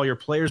list all your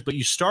players, but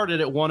you started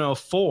at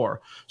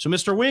 104. So,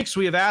 Mr. Winks,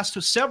 we have asked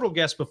several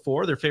guests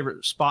before their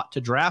favorite spot to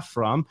draft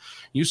from.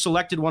 You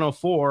selected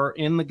 104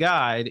 in the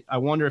guide. I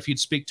wonder if you'd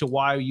speak to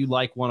why you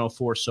like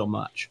 104 so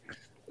much.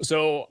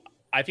 So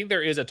I think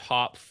there is a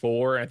top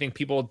 4. I think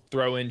people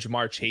throw in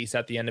Jamar Chase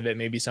at the end of it.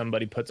 Maybe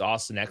somebody puts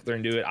Austin Eckler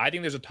into it. I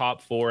think there's a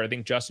top 4. I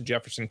think Justin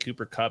Jefferson,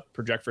 Cooper Kupp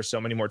project for so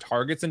many more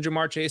targets than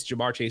Jamar Chase.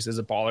 Jamar Chase is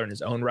a baller in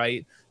his own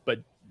right, but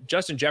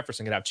Justin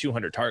Jefferson could have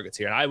 200 targets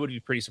here. And I would be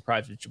pretty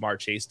surprised if Jamar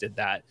Chase did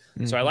that.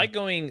 So I like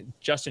going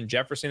Justin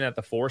Jefferson at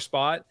the 4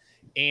 spot.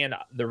 And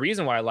the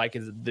reason why I like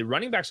is the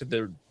running backs at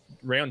the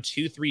round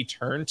 2-3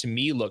 turn to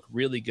me look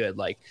really good.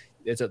 Like,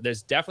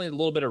 there's definitely a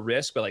little bit of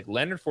risk, but like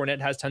Leonard Fournette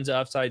has tons of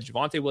upside.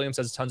 Javonte Williams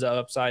has tons of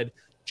upside.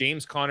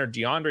 James Conner,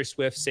 DeAndre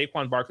Swift,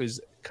 Saquon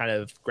Barkley's kind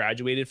of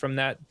graduated from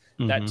that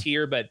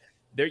tier, but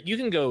there you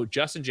can go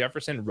Justin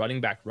Jefferson, running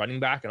back,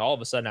 and all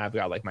of a sudden I've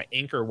got like my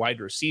anchor wide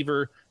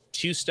receiver,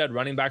 2 stud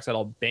running backs that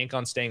I'll bank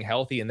on staying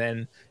healthy, and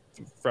then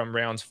from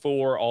rounds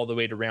 4 all the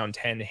way to round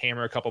 10,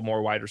 hammer a couple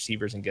more wide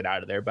receivers and get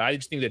out of there. But I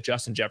just think that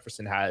Justin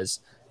Jefferson has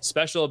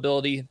special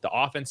ability. The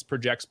offense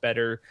projects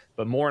better,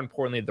 but more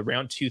importantly, the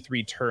round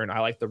 2-3 turn,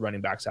 I like the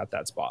running backs at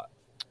that spot.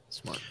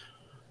 Smart.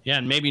 Yeah,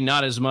 and maybe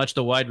not as much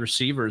the wide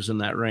receivers in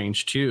that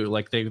range too.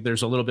 Like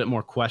there's a little bit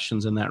more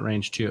questions in that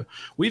range too.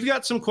 We've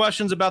got some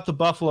questions about the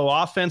Buffalo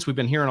offense. We've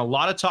been hearing a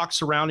lot of talk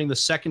surrounding the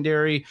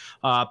secondary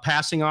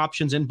passing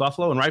options in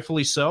Buffalo, and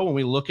rightfully so. When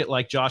we look at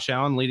like Josh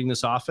Allen leading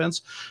this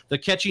offense, the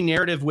catchy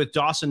narrative with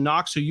Dawson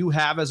Knox, who you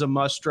have as a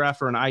must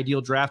draft or an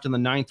ideal draft in the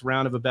 9th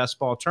round of a best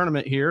ball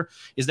tournament here,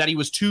 is that he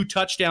was 2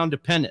 touchdown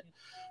dependent.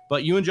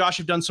 But you and Josh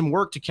have done some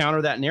work to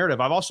counter that narrative.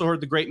 I've also heard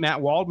the great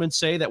Matt Waldman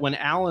say that when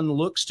Allen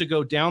looks to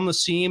go down the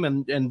seam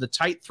and the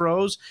tight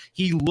throws,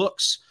 he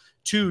looks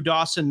to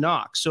Dawson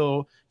Knox.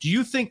 So do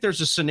you think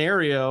there's a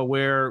scenario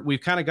where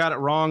we've kind of got it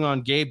wrong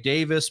on Gabe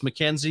Davis,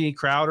 McKenzie,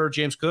 Crowder,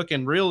 James Cook,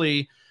 and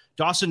really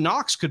Dawson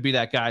Knox could be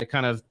that guy to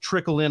kind of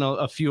trickle in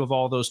a few of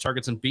all those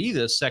targets and be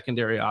the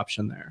secondary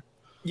option there?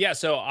 Yeah,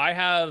 so I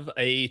have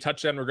a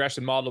touchdown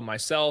regression model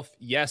myself.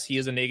 Yes, he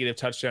is a negative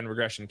touchdown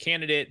regression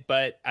candidate,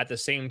 but at the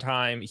same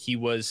time, he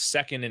was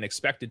 2nd in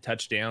expected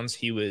touchdowns.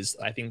 He was,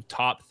 I think,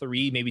 top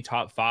 3, maybe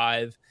top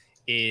 5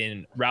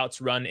 in routes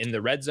run in the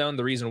red zone.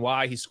 The reason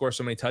why he scores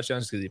so many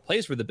touchdowns is because he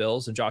plays for the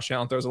Bills, and Josh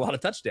Allen throws a lot of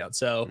touchdowns.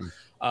 So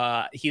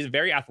he's a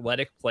very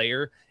athletic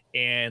player,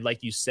 and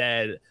like you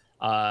said,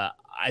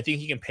 I think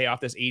he can pay off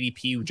this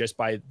ADP just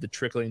by the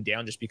trickling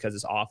down, just because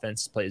his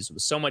offense plays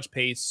with so much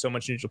pace, so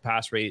much neutral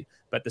pass rate.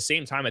 But at the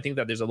same time, I think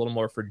that there's a little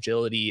more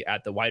fragility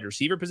at the wide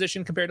receiver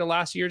position compared to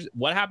last year's.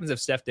 What happens if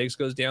Steph Diggs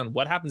goes down?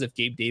 What happens if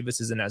Gabe Davis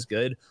isn't as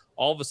good?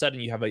 All of a sudden,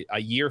 you have a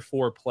year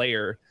 4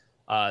 player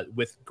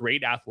with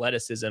great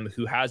athleticism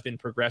who has been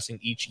progressing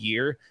each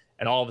year,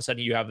 and all of a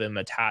sudden you have him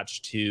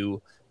attached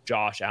to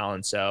Josh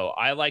Allen. So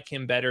I like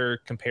him better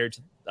compared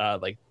to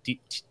like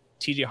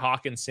TJ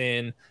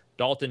Hawkinson,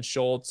 Dalton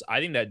Schultz. I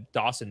think that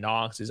Dawson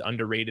Knox is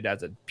underrated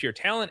as a pure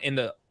talent, and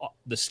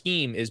the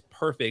scheme is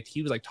perfect.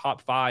 He was like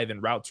top 5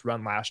 in routes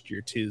run last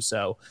year too.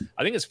 So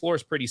I think his floor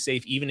is pretty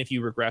safe, even if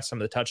you regress some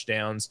of the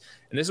touchdowns.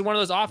 And this is one of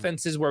those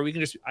offenses where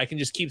I can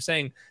just keep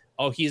saying,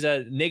 oh, he's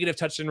a negative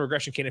touchdown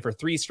regression candidate for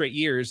 3 straight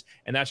years,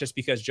 and that's just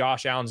because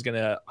Josh Allen's going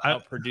to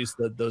outproduce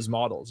those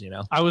models, you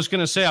know? I was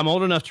going to say, I'm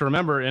old enough to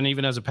remember, and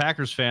even as a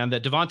Packers fan,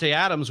 that Davante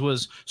Adams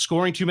was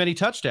scoring too many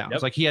touchdowns.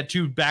 Yep. Like, he had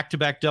 2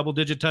 back-to-back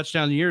double-digit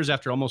touchdown years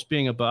after almost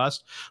being a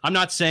bust. I'm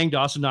not saying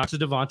Dawson Knox is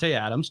Davante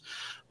Adams,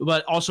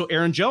 but also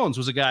Aaron Jones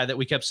was a guy that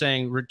we kept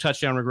saying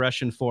touchdown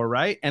regression for,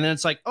 right? And then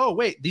it's like, oh,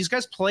 wait, these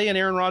guys play in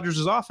Aaron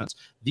Rodgers' offense.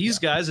 These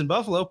guys in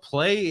Buffalo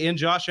play in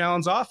Josh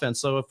Allen's offense.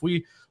 So if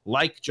we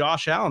like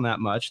Josh Allen that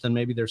much, then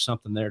maybe there's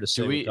something there to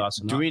say with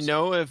Dawson Knox. Do we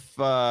know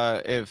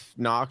if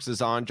Knox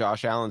is on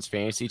Josh Allen's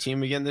fantasy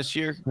team again this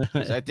year?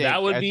 I think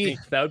that would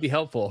be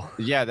helpful.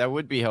 Yeah, that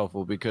would be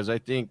helpful, because I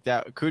think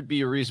that could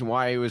be a reason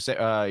why he was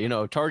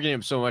targeting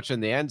him so much in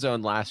the end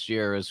zone last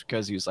year, is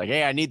because he was like,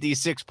 hey, I need these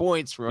 6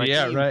 points for my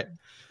team. Right.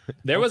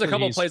 There was a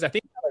couple of plays, I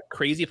think, a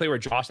crazy play where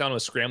Josh Allen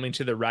was scrambling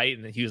to the right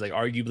and he was like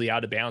arguably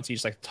out of bounds. He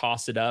just like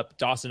tossed it up.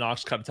 Dawson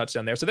Knox caught a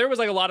touchdown there. So there was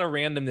like a lot of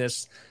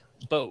randomness,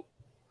 but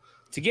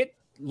to get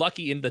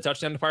lucky in the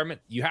touchdown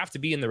department, you have to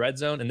be in the red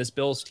zone, and this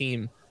Bills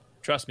team,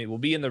 trust me, will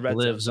be in the red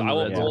zone. So I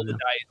will roll the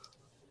dice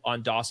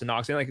on Dawson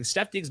Knox. And like, if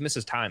Steph Diggs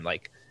misses time,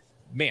 like,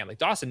 man, like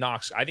Dawson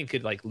Knox, I think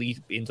could like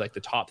lead into like the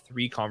top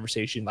 3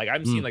 conversation. Like,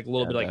 I'm seeing like a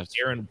little bit like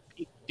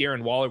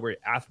Darren Waller, where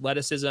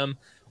athleticism,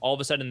 all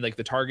of a sudden like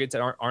the targets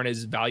that aren't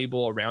as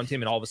valuable around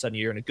him, and all of a sudden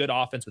you're in a good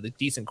offense with a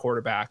decent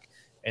quarterback,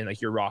 and like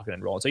you're rocking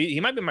and rolling. So he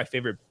might be my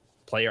favorite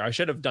player. I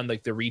should have done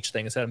like the reach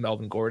thing instead of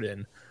Melvin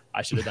Gordon.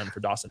 I should have done for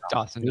Dawson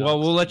Knox. Well,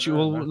 we'll let you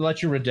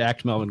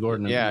redact Melvin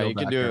Gordon. Yeah, you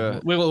can do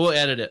we'll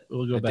edit it.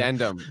 We'll go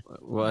addendum. back.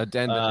 Well,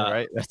 addendum,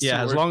 right? That's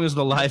as long as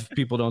the live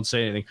people don't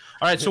say anything.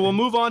 All right, so we'll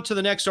move on to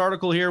the next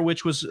article here,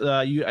 which was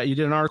you did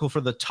an article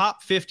for the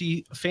top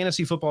 50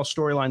 fantasy football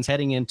storylines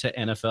heading into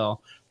NFL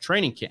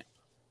training camp.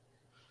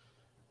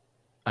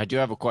 I do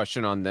have a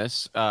question on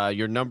this.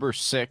 Your number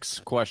 6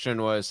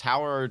 question was,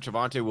 how are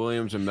Javonte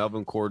Williams and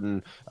Melvin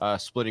Gordon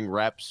splitting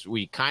reps?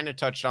 We kind of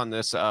touched on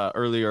this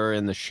earlier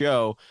in the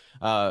show,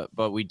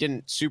 but we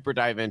didn't super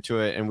dive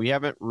into it, and we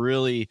haven't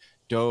really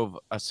dove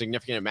a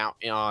significant amount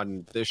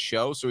on this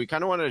show. So we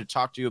kind of wanted to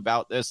talk to you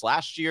about this.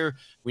 Last year,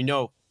 we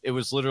know it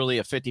was literally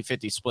a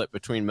 50-50 split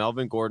between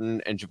Melvin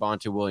Gordon and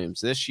Javonte Williams.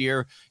 This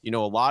year, a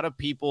lot of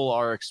people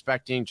are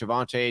expecting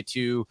Javonte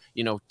to,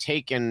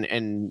 take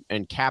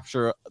and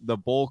capture the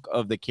bulk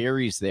of the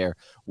carries there.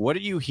 What are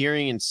you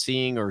hearing and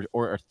seeing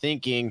or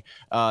thinking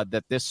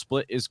that this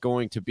split is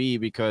going to be?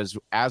 Because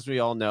as we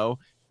all know,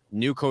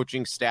 new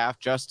coaching staff,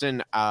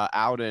 Justin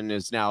Alden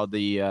is now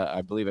the,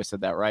 I believe I said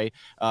that right,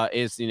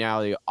 is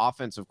now the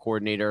offensive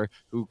coordinator,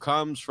 who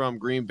comes from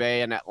Green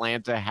Bay and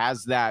Atlanta,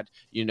 has that,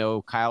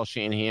 Kyle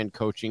Shanahan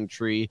coaching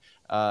tree,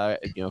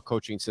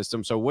 coaching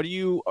system. So what are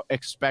you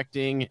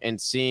expecting and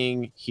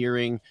seeing,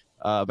 hearing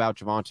about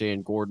Javonte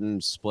and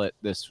Gordon's split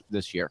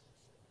this year?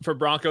 For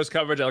Broncos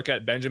coverage, I look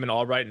at Benjamin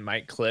Albright and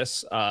Mike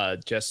Kliss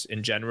just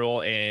in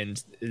general,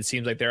 and it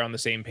seems like they're on the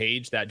same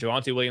page that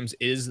Javonte Williams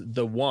is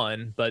the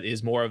one, but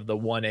is more of the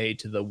 1A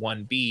to the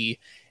 1B.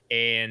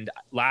 And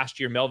last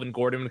year, Melvin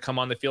Gordon would come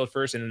on the field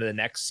first, and in the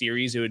next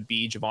series, it would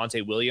be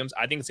Javonte Williams.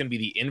 I think it's going to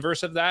be the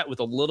inverse of that, with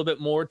a little bit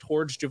more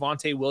towards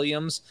Javonte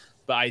Williams.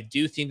 But I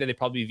do think that they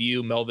probably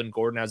view Melvin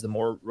Gordon as the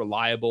more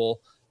reliable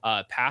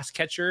pass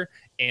catcher.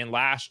 And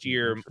last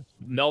year,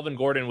 Melvin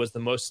Gordon was the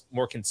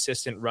more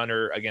consistent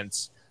runner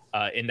against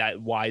in that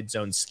wide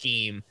zone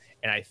scheme.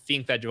 And I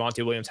think that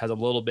Javonte Williams has a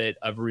little bit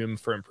of room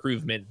for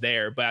improvement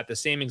there. But at the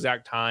same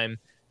exact time,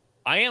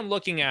 I am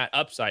looking at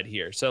upside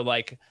here. So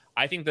like,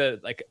 I think the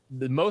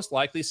most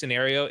likely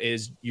scenario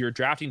is you're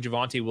drafting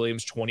Javonte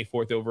Williams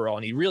 24th overall,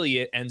 and he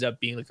really ends up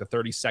being like the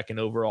 32nd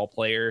overall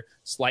player,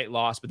 slight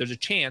loss, but there's a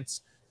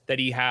chance that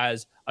he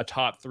has a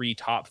top 3,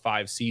 top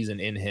 5 season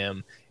in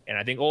him. And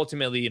I think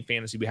ultimately in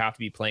fantasy, we have to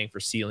be playing for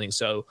ceiling.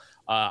 So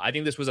I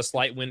think this was a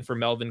slight win for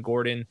Melvin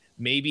Gordon,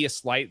 maybe a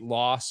slight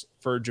loss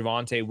for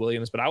Javonte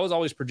Williams, but I was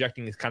always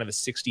projecting kind of a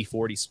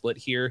 60-40 split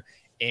here.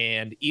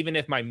 And even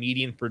if my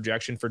median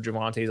projection for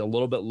Javonte is a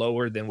little bit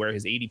lower than where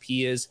his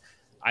ADP is,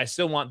 I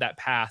still want that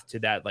path to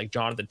that like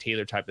Jonathan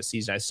Taylor type of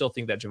season. I still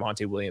think that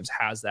Javonte Williams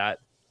has that,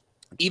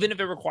 even if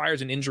it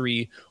requires an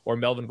injury or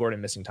Melvin Gordon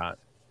missing time.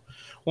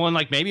 Well, and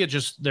like maybe it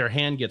just their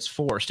hand gets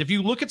forced. If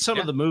you look at some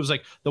of the moves,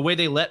 like the way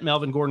they let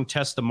Melvin Gordon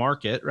test the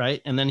market,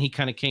 right? And then he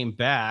kind of came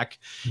back.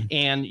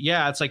 And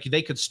it's like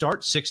they could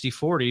start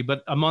 60-40,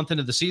 but a month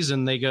into the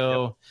season, they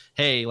go,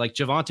 hey, like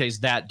Javonte's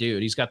that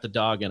dude. He's got the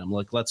dog in him.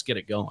 Like, let's get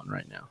it going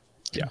right now.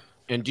 Yeah.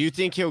 And do you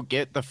think he'll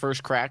get the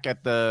first crack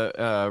at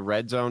the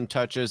red zone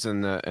touches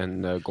and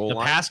the goal line?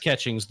 The pass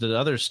catching's the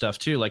other stuff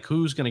too. Like,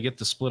 who's going to get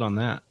the split on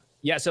that?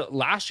 Yeah. So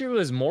last year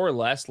was more or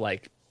less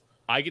like,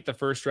 I get the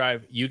first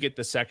drive, you get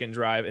the second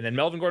drive, and then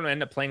Melvin Gordon would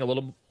end up playing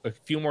a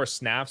few more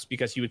snaps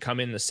because he would come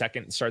in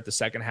start the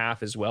second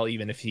half as well,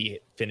 even if he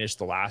finished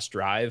the last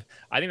drive.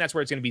 I think that's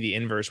where it's going to be the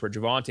inverse, where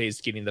Javonte is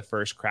getting the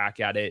first crack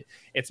at it.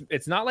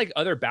 It's not like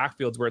other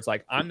backfields where it's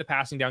like, I'm the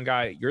passing down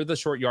guy, you're the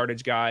short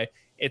yardage guy.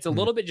 It's a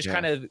little bit just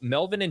kind of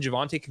Melvin and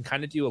Javonte can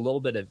kind of do a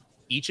little bit of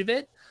each of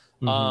it.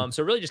 So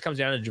it really just comes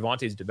down to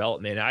Javonte's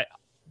development.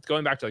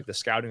 Going back to like the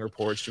scouting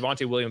reports,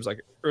 Javonte Williams,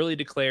 like early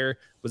declare,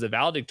 was a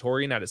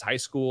valedictorian at his high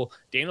school.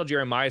 Daniel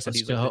Jeremiah said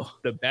he's like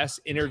the best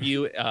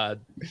interview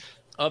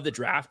of the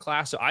draft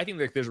class. So I think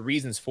that there's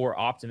reasons for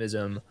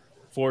optimism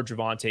for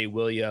Javonte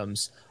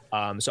Williams.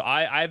 So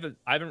I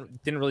didn't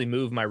really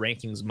move my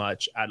rankings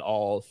much at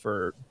all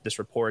for this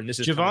report. And this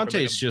is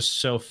Javonte's just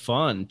so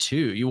fun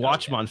too. You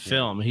watch him on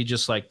film, he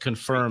just like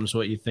confirms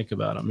what you think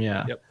about him.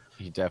 Yeah. Yep.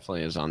 He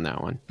definitely is on that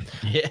one.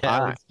 Yeah,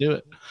 let's do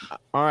it.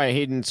 All right,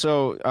 Hayden.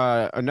 So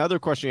another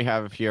question you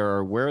have here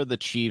are, where are the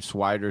Chiefs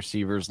wide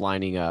receivers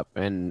lining up?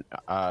 And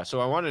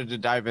so I wanted to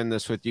dive in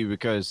this with you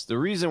because the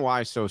reason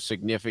why it's so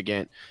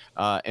significant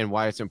and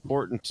why it's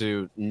important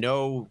to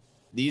know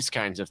these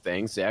kinds of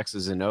things, the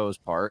X's and O's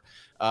part,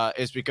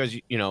 is because,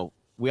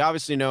 we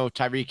obviously know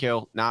Tyreek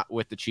Hill not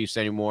with the Chiefs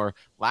anymore.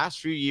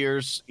 Last few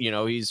years,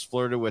 he's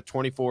flirted with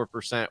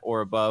 24% or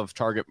above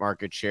target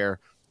market share.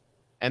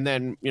 And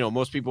then,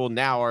 most people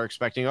now are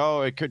expecting,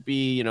 it could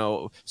be,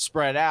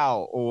 spread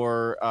out,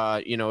 or,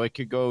 it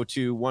could go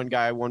to one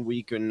guy one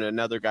week and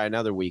another guy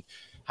another week.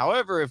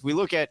 However, if we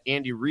look at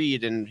Andy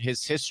Reid and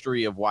his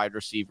history of wide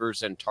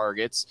receivers and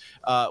targets,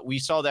 we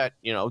saw that,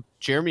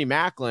 Jeremy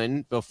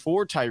Maclin,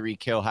 before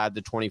Tyreek Hill had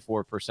the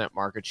 24%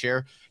 market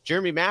share,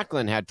 Jeremy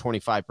Maclin had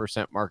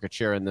 25% market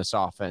share in this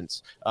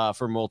offense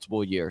for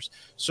multiple years.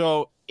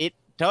 So it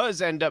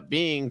does end up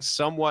being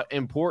somewhat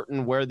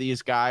important where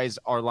these guys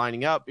are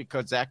lining up,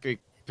 because that could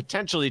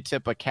potentially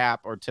tip a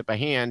cap or tip a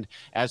hand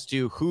as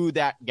to who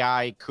that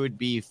guy could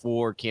be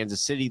for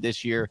Kansas City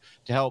this year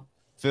to help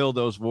fill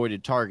those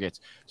voided targets.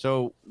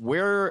 So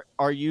where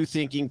are you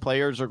thinking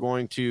players are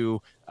going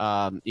to,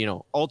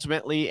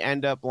 ultimately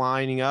end up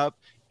lining up,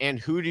 and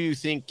who do you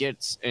think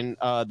gets in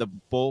the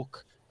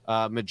bulk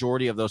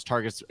majority of those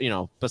targets,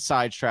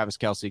 besides Travis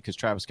Kelce, because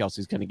Travis Kelce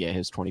is going to get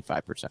his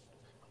 25%?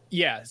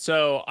 Yeah,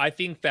 so I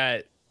think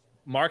that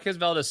Marquez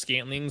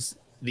Valdes-Scantling's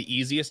the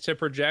easiest to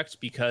project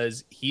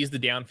because he's the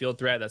downfield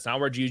threat. That's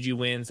not where Juju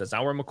wins. That's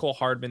not where McCole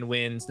Hardman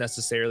wins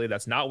necessarily.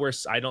 That's not where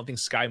I don't think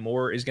Sky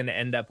Moore is going to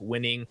end up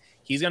winning.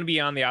 He's going to be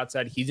on the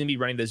outside. He's going to be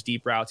running those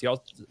deep routes.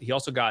 He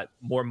also got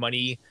more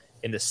money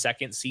in the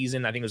second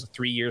season. I think it was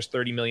 3 years,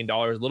 $30 million,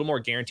 a little more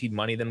guaranteed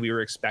money than we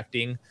were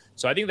expecting.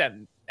 So I think that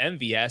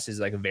MVS is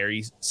like a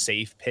very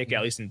safe pick,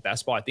 at least in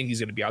best ball. I think he's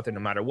going to be out there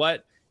no matter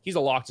what. He's a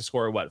lock to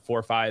score, 4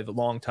 or 5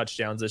 long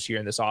touchdowns this year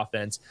in this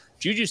offense.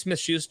 Juju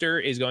Smith-Schuster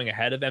is going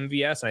ahead of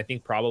MVS, and I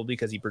think probably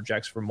because he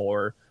projects for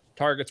more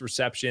targets,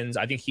 receptions.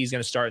 I think he's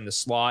going to start in the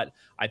slot.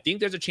 I think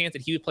there's a chance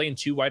that he would play in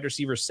 2 wide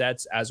receiver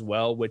sets as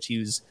well, which he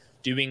was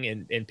doing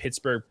in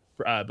Pittsburgh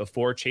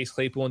before Chase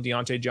Claypool and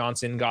Deontay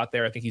Johnson got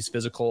there. I think he's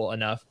physical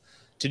enough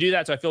to do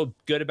that, so I feel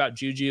good about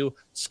Juju.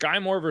 Sky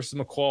Moore versus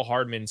McCole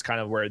Hardman is kind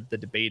of where the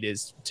debate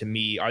is to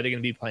me. Are they going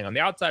to be playing on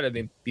the outside? Are they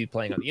going to be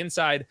playing on the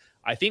inside?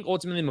 I think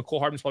ultimately McCole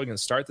Hardman's probably going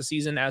to start the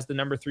season as the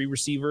number 3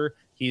 receiver.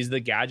 He's the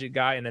gadget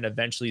guy, and then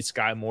eventually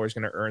Sky Moore is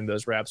going to earn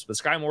those reps. But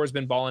Sky Moore has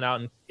been balling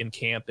out in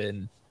camp,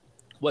 and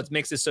what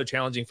makes this so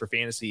challenging for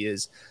fantasy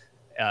is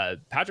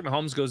Patrick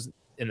Mahomes goes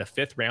in the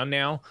 5th round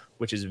now,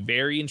 which is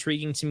very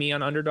intriguing to me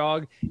on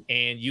Underdog,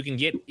 and you can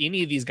get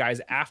any of these guys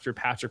after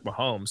Patrick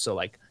Mahomes. So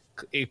like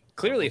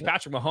clearly if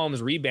Patrick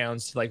Mahomes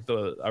rebounds to like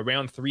the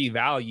round 3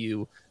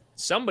 value,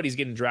 somebody's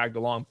getting dragged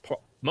along.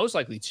 Most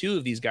likely 2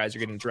 of these guys are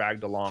getting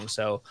dragged along.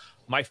 So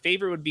my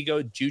favorite would be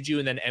go Juju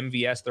and then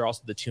MVS. They're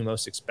also the 2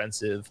 most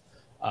expensive.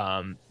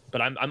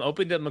 But I'm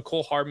open to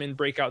McCole Hardman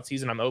breakout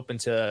season. I'm open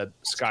to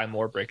Sky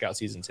Moore breakout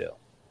season too.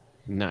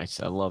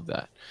 Nice. I love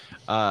that.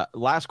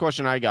 Last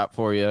question I got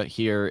for you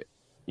here.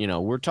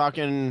 We're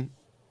talking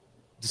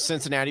the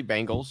Cincinnati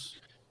Bengals.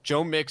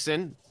 Joe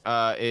Mixon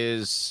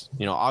is,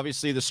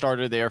 obviously the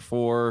starter there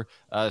for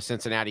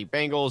Cincinnati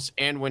Bengals.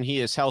 And when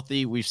he is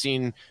healthy, we've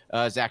seen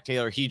Zach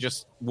Taylor, he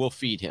just will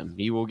feed him.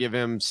 He will give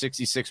him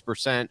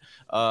 66%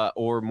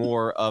 or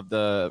more of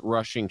the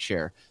rushing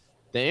share.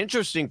 The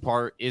interesting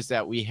part is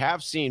that we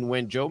have seen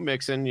when Joe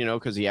Mixon,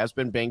 because he has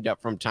been banged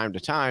up from time to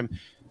time,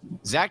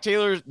 Zach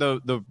Taylor,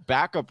 the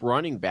backup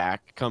running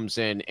back, comes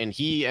in and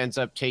he ends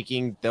up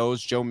taking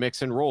those Joe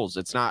Mixon roles.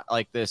 It's not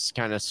like this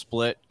kind of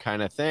split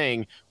kind of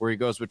thing where he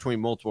goes between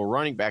multiple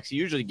running backs. He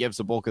usually gives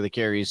the bulk of the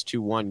carries to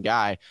one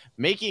guy,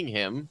 making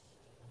him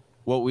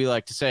what we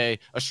like to say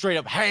a straight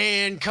up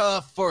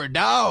handcuff for a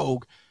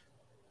dog.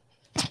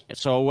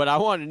 So what I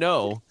want to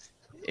know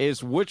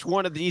is which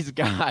one of these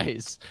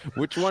guys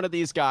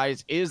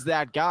is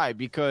that guy,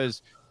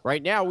 because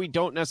right now we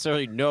don't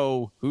necessarily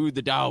know who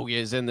the dog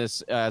is in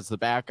this as the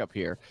backup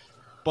here.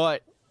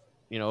 But,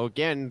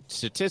 again,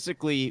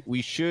 statistically,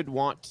 we should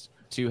want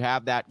to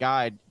have that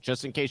guy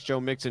just in case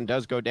Joe Mixon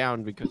does go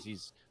down, because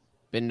he's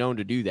been known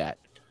to do that.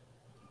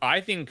 I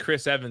think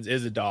Chris Evans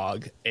is a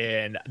dog,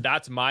 and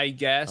that's my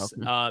guess.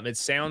 Okay. It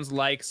sounds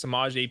like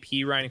Samaje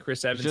Perine and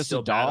Chris Evans just still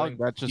a dog. battling.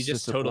 That's He's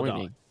just total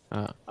dog.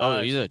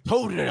 He's a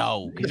total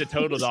dog. He's a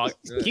total dog.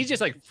 He's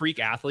just like freak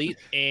athlete,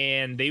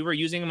 and they were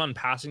using him on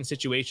passing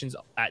situations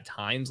at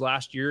times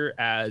last year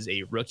as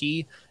a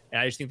rookie. And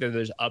I just think that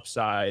there's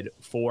upside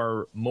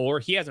for more.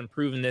 He hasn't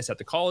proven this at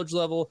the college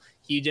level.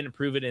 He didn't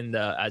prove it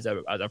as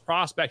a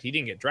prospect. He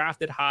didn't get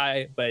drafted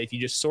high. But if you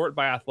just sort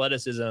by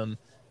athleticism,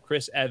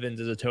 Chris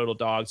Evans is a total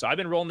dog. So I've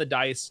been rolling the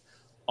dice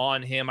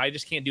on him. I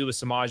just can't do it with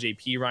Samaje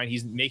Perine.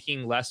 He's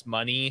making less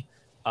money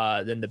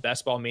than the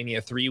Best Ball Mania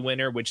 3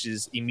 winner, which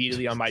is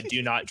immediately on my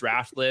do not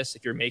draft list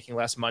if you're making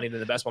less money than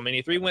the Best Ball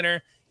Mania 3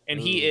 winner. And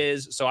he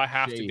is. So I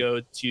have to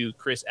go to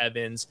Chris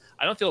Evans.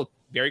 I don't feel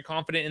very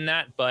confident in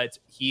that, but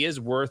he is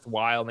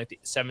worthwhile in like the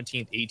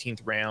 17th,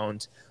 18th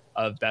round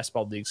of best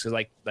ball leagues. Because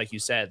like you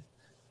said,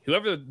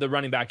 whoever the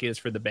running back is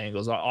for the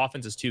Bengals, the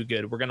offense is too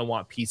good. We're going to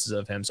want pieces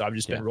of him. So I've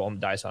just been rolling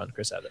the dice on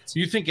Chris Evans.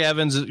 You think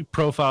Evans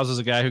profiles as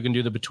a guy who can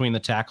do the between the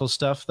tackle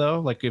stuff though?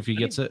 Like if he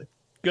gets it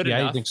good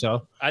enough. You think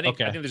so? I think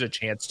there's a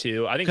chance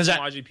too. I think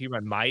Samaje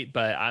Perine might,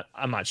 but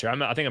I'm not sure.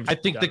 I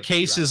think the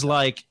case is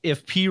like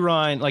if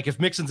Perine, like if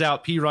Mixon's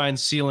out,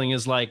 Perine's ceiling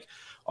is like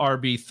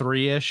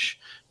RB3-ish,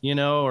 you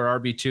know, or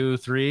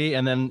RB2, 3.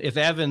 And then if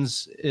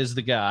Evans is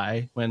the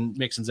guy when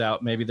Mixon's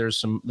out, maybe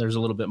there's a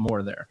little bit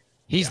more there.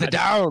 He's the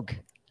dog.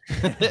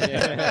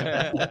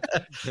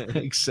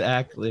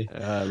 Exactly.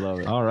 I love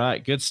it. All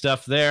right. Good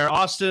stuff there.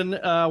 Austin,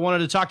 wanted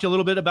to talk to you a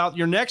little bit about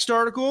your next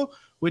article,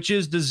 which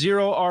is the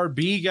Zero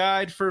RB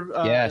guide for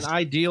an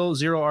ideal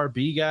Zero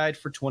RB guide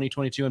for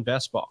 2022 in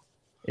best ball.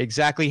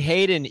 Exactly.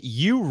 Hayden,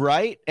 you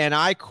write, and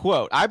I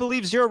quote, I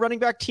believe zero running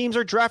back teams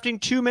are drafting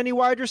too many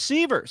wide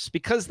receivers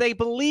because they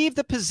believe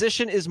the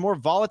position is more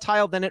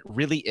volatile than it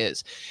really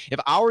is. If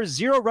our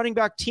zero running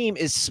back team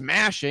is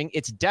smashing,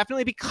 it's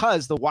definitely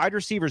because the wide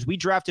receivers we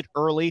drafted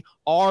early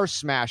are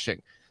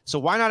smashing. So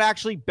why not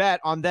actually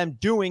bet on them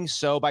doing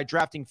so by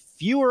drafting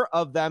fewer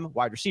of them,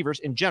 wide receivers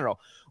in general?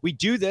 We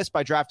do this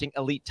by drafting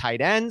elite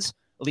tight ends,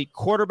 elite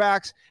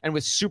quarterbacks, and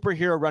with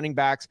superhero running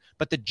backs.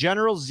 But the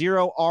general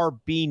zero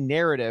RB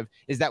narrative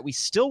is that we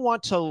still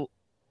want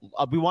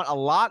we want a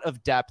lot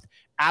of depth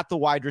at the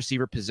wide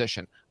receiver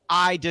position.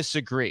 I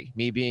disagree,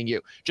 me being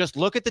you. Just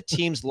look at the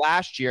teams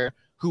last year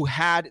who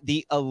had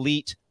the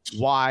elite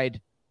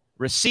wide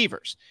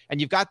receivers.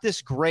 And you've got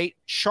this great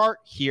chart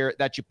here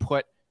that you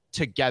put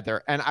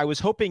together. And I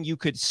was hoping you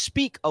could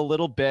speak a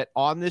little bit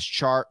on this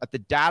chart at the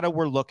data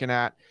we're looking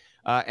at,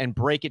 and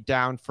break it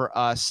down for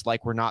us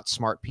like we're not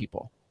smart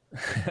people.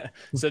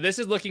 So this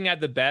is looking at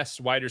the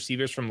best wide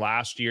receivers from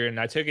last year, and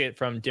I took it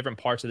from different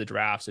parts of the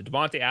draft. So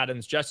Devontae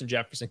Adams, Justin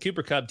Jefferson,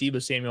 Cooper Kupp,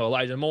 Deebo Samuel,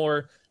 Elijah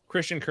Moore,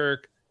 Christian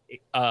Kirk,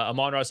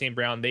 Amon-Ra St.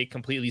 Brown. They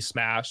completely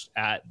smashed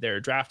at their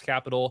draft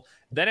capital.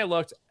 Then I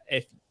looked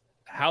at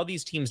how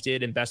these teams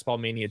did in Best Ball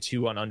Mania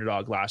 2 on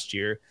Underdog last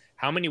year,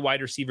 how many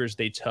wide receivers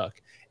they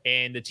took.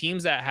 And the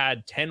teams that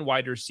had 10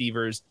 wide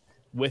receivers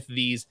with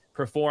these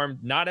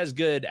performed not as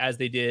good as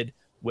they did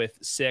with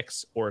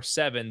 6 or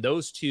 7.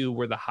 Those two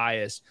were the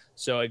highest.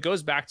 So it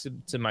goes back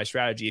to my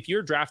strategy. If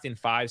you're drafting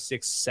 5,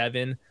 6,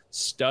 7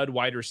 stud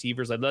wide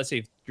receivers, like let's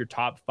say your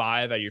top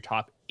 5 out your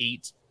top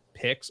 8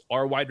 picks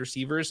are wide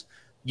receivers,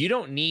 you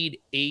don't need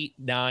 8,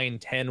 9,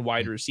 10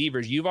 wide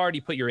receivers. You've already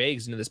put your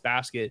eggs into this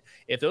basket.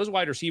 If those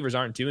wide receivers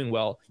aren't doing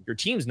well, your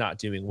team's not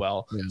doing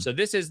well. Yeah. So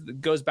this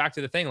goes back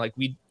to the thing. Like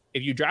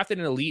if you drafted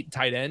an elite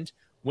tight end,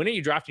 when are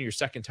you drafting your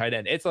second tight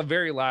end? It's the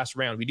very last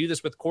round. We do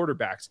this with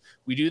quarterbacks.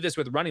 We do this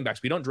with running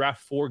backs. We don't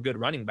draft 4 good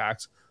running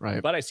backs.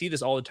 Right. But I see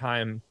this all the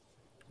time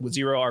with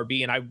zero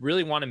RB, and I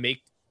really want to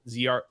make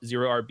zero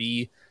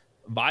RB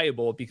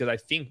viable because I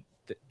think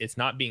that it's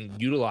not being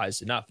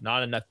utilized enough.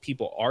 Not enough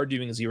people are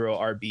doing zero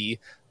RB,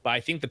 but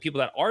I think the people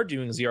that are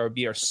doing zero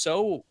RB are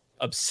so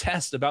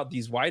obsessed about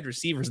these wide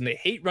receivers and they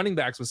hate running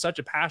backs with such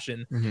a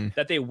passion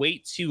that they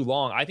wait too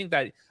long. I think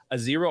that a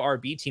zero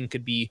RB team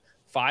could be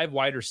 5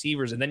 wide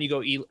receivers, and then you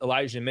go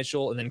Elijah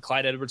Mitchell, and then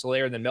Clyde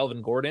Edwards-Helaire, and then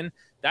Melvin Gordon.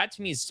 That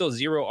to me is still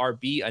zero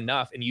RB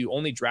enough, and you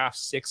only draft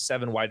 6,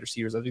 7 wide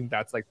receivers. I think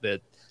that's like the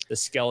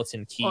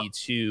skeleton key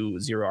to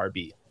zero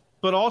RB.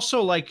 But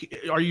also, like,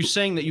 are you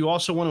saying that you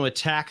also want to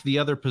attack the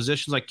other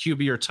positions like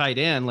QB or tight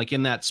end, like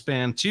in that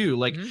span too?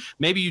 Like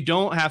maybe you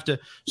don't have to.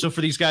 So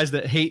for these guys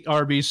that hate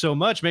RB so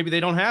much, maybe they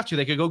don't have to.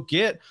 They could go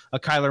get a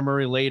Kyler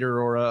Murray later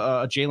or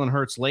a Jalen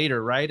Hurts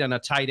later, right? And a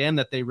tight end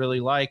that they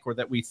really like or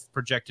that we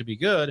project to be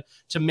good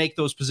to make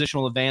those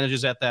positional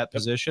advantages at that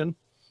position.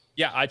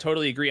 Yeah, I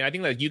totally agree. And I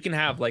think that you can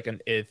have like I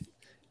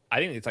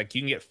think it's like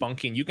you can get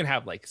funky and you can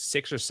have like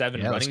 6 or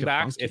 7 running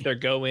backs if they're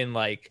going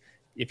like.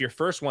 If your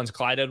first one's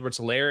Clyde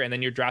Edwards-Helaire and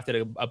then you're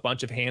drafted a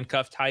bunch of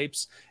handcuff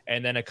types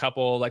and then a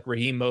couple like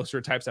Raheem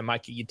Mostert types that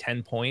might get you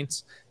 10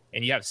 points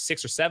and you have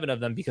 6 or 7 of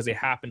them because they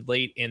happened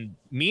late. And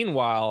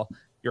meanwhile,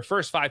 your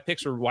first 5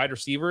 picks are wide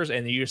receivers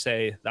and you just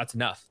say, that's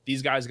enough.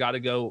 These guys got to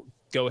go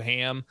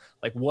ham.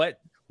 Like what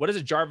what is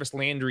a Jarvis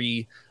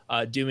Landry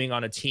doing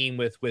on a team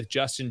with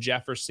Justin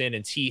Jefferson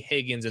and T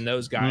Higgins and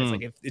those guys?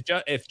 Like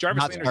if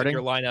Jarvis Landry's in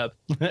your lineup,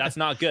 that's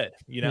not good,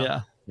 you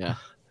know? Yeah.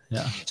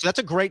 So that's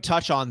a great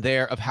touch on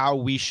there of how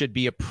we should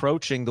be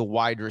approaching the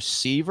wide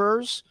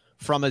receivers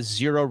from a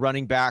 0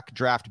 running back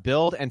draft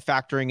build and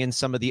factoring in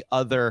some of the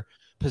other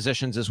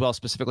positions as well,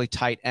 specifically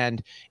tight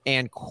end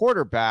and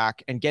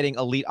quarterback, and getting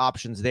elite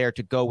options there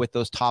to go with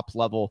those top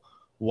level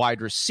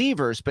wide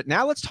receivers. But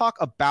now let's talk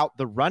about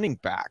the running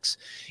backs.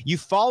 You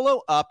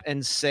follow up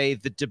and say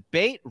the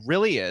debate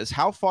really is,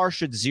 how far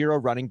should 0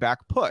 running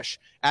back push?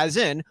 As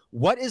in,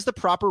 what is the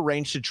proper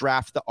range to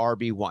draft the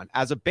RB1?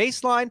 As a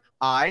baseline,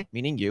 I,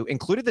 meaning you,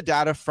 included the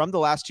data from the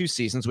last 2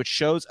 seasons, which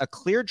shows a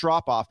clear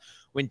drop-off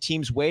when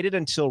teams waited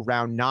until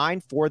round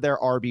 9 for their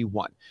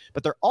RB1.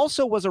 But there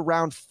also was a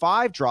round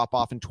 5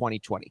 drop-off in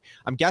 2020.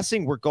 I'm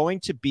guessing we're going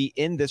to be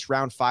in this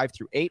round 5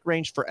 through 8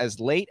 range for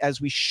as late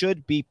as we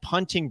should be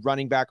punting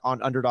running back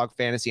on Underdog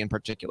Fantasy in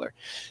particular.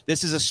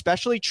 This is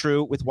especially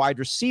true with wide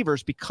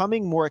receivers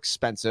becoming more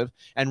expensive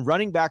and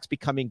running backs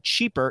becoming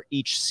cheaper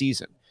each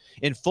season.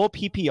 In full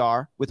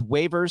PPR, with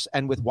waivers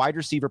and with wide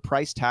receiver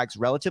price tags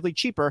relatively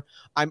cheaper,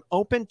 I'm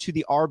open to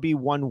the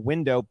RB1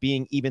 window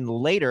being even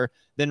later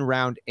than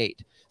round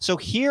 8. So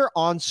here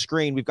on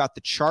screen, we've got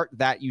the chart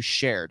that you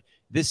shared.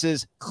 This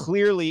is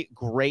clearly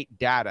great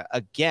data.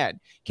 Again,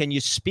 can you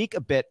speak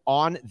a bit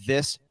on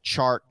this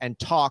chart and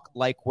talk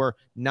like we're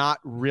not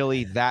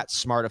really that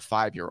smart of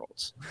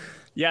 5-year-olds?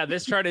 Yeah,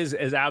 this chart is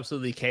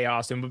absolutely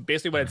chaos. And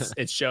basically what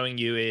it's showing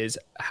you is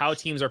how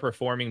teams are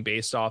performing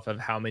based off of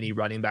how many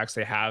running backs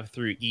they have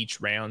through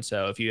each round.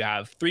 So if you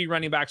have 3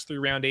 running backs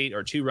through round 8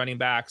 or 2 running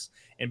backs,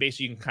 and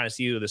basically you can kind of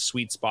see the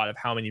sweet spot of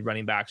how many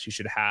running backs you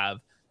should have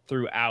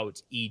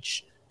throughout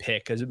each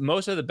pick. Because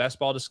most of the best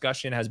ball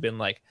discussion has been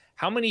like,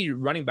 how many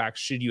running backs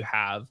should you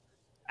have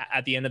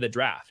at the end of the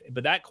draft?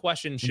 But that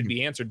question should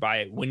be answered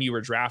by when you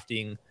were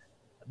drafting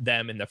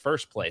them in the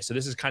first place. So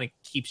this is kind of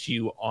keeps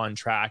you on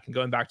track. And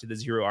going back to the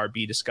 0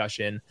 RB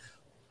discussion,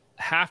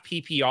 half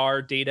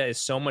PPR data is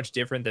so much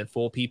different than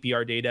full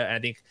PPR data. And I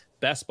think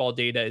best ball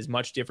data is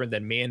much different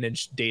than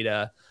managed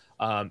data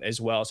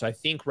as well. So I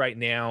think right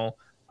now,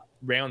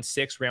 round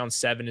 6, round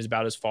 7 is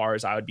about as far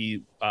as I would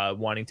be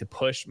wanting to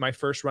push my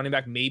first running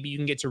back. Maybe you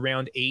can get to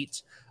round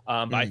 8.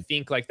 But I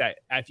think like that,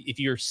 if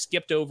you're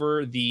skipped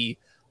over the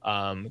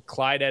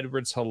Clyde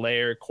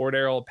Edwards-Helaire,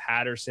 Cordero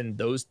Patterson,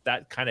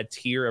 that kind of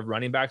tier of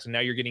running backs, and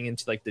now you're getting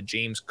into like the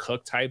James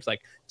Cook types.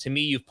 Like, to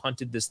me, you've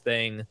punted this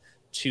thing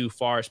too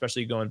far,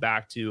 especially going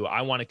back to,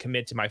 I want to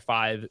commit to my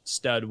 5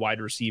 stud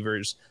wide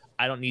receivers.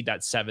 I don't need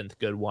that 7th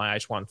good one. I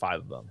just want 5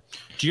 of them.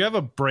 Do you have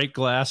a break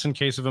glass in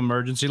case of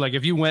emergency? Like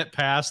if you went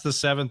past the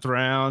 7th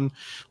round,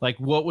 like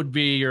what would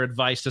be your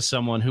advice to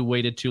someone who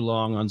waited too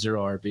long on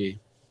 0 RB?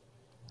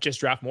 Just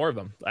draft more of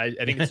them. I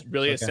think it's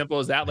really as simple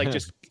as that. Like,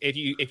 just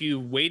if you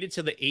waited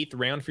till the 8th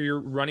round for your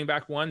running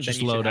back one, then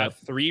you should have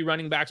 3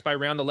 running backs by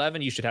round 11.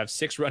 You should have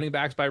 6 running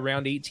backs by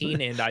round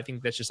 18. And I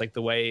think that's just like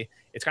the way,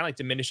 it's kind of like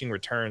diminishing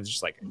returns.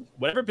 Just like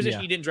whatever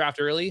position you didn't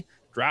draft early,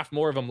 draft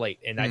more of them late.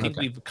 And I think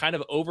we've kind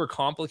of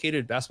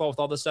overcomplicated best ball with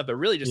all this stuff. It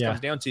really just comes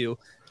down to,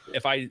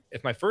 if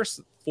my first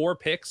 4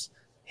 picks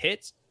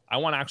hit, I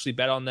want to actually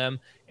bet on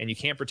them. And you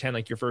can't pretend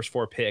like your first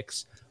 4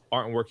 picks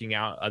aren't working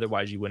out.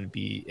 Otherwise you wouldn't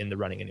be in the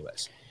running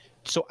anyways.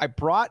 So I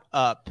brought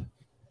up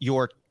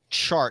your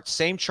chart,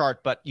 same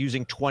chart, but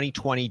using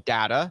 2020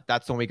 data.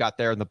 That's the one we got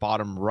there in the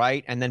bottom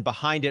right. And then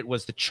behind it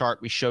was the chart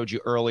we showed you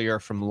earlier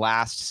from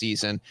last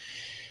season.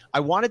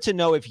 I wanted to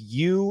know if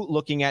you,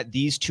 looking at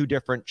these 2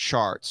 different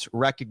charts,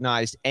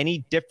 recognized any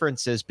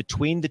differences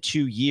between the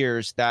 2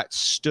 years that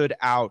stood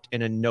out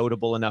in a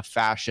notable enough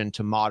fashion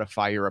to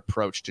modify your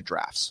approach to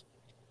drafts.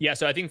 Yeah,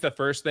 so I think the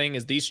first thing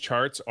is these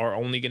charts are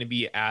only going to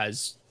be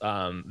as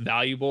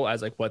valuable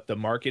as like what the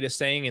market is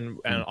saying. And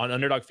on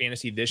Underdog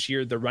Fantasy this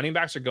year, the running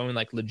backs are going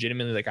like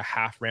legitimately like a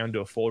half round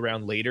to a full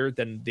round later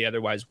than they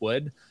otherwise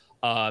would.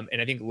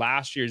 And I think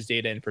last year's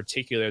data in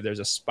particular, there's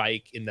a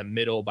spike in the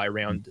middle by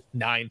round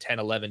 9, 10,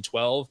 11,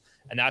 12.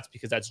 And that's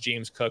because that's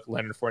James Cook,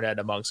 Leonard Fournette,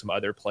 among some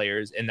other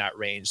players in that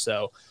range.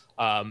 So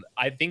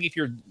I think if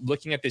you're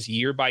looking at this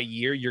year by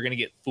year, you're going to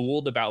get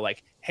fooled about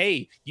like,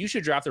 hey, you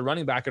should draft a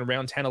running back in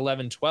round 10,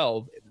 11,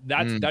 12.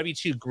 That'd be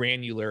too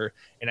granular.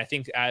 And I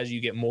think as you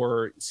get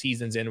more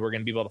seasons in, we're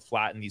going to be able to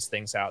flatten these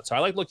things out. So I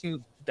like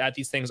looking at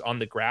these things on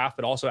the graph,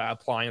 but also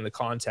applying the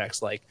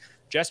context. Like,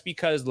 just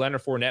because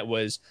Leonard Fournette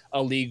was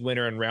a league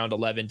winner in round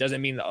 11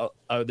 doesn't mean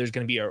there's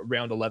going to be a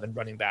round 11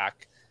 running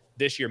back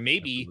this year.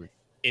 Maybe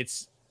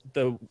it's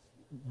the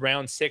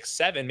round 6,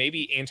 7.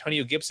 Maybe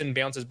Antonio Gibson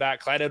bounces back,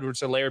 Clyde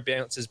Edwards-Helaire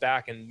bounces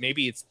back, and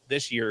maybe it's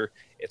this year.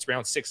 It's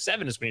round 6,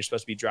 7 is when you're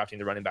supposed to be drafting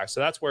the running back. So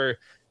that's where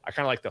I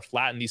kind of like to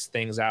flatten these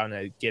things out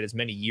and get as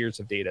many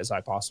years of data as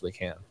I possibly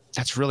can.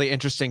 That's really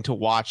interesting to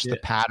watch the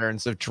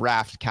patterns of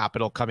draft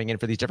capital coming in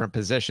for these different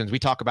positions. We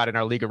talk about it in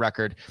our Liga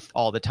record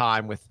all the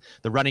time with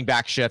the running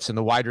back shifts and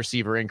the wide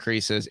receiver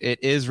increases.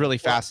 It is really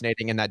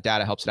fascinating, and that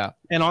data helps it out.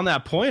 And on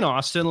that point,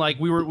 Austin, like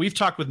we've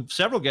talked with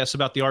several guests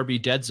about the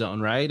RB dead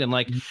zone, right? And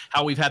like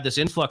how we've had this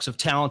influx of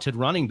talented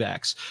running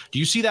backs. Do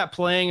you see that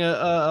playing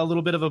a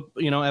little bit of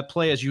at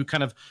play as you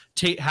kind of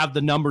have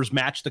the numbers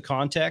match the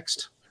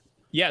context?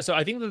 Yeah, so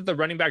I think that the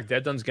running back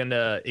dead zone is going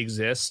to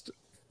exist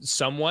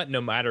somewhat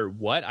no matter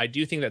what. I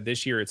do think that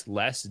this year it's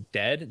less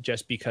dead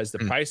just because the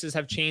prices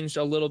have changed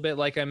a little bit,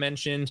 like I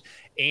mentioned,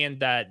 and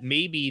that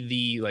maybe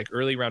the like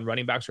early round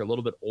running backs are a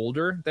little bit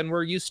older than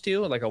we're used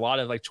to, like a lot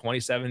of like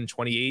 27,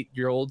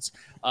 28-year-olds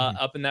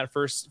up in that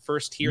first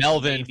tier.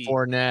 Melvin,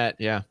 Fournette,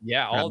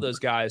 yeah, all those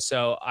guys.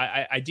 So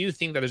I do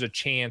think that there's a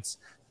chance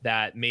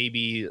that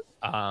maybe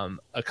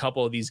a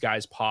couple of these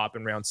guys pop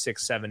in round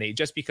 6, 7, 8,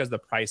 just because the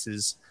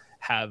prices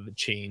have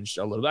changed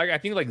a little bit. I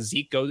think like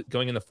Zeke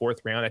going in the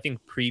 4th round, I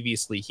think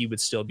previously he would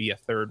still be a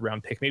 3rd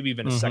round pick, maybe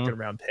even a 2nd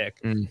round pick.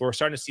 We're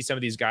starting to see some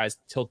of these guys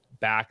tilt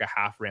back a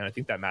half round. I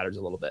think that matters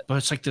a little bit. But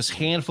it's like this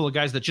handful of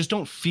guys that just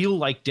don't feel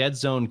like dead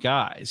zone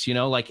guys,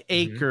 like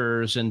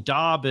Akers and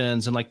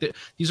Dobbins, and like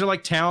these are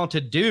like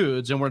talented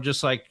dudes, and we're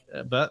just like,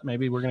 but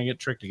maybe we're gonna get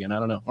tricked again. I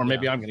don't know, or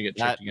maybe I'm gonna get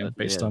tricked again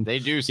based on they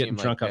do getting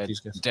seem drunk like off these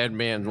guys. Dead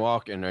man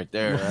walking right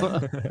there.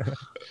 Right?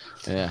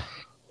 Yeah.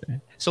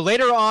 So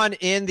later on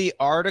in the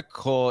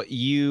article,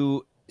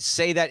 you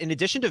say that in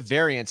addition to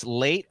variance,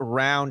 late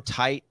round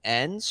tight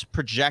ends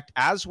project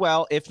as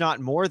well, if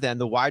not more than,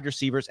 the wide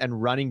receivers and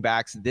running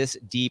backs this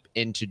deep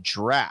into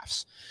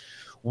drafts.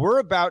 We're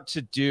about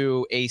to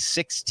do a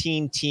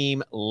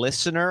 16-team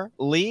listener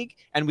league,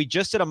 and we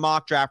just did a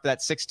mock draft for that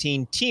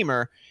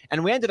 16-teamer,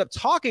 and we ended up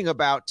talking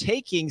about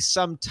taking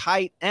some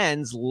tight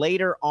ends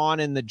later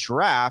on in the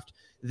draft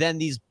than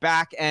these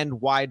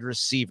back-end wide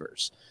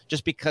receivers,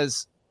 just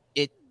because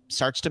it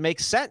starts to make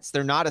sense.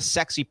 They're not a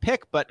sexy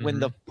pick, but when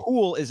the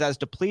pool is as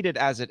depleted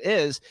as it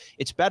is,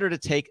 it's better to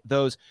take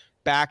those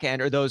back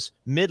end or those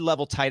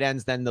mid-level tight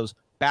ends than those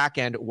back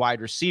end wide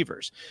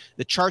receivers.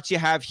 The charts you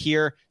have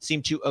here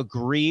seem to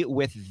agree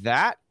with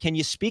that. Can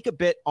you speak a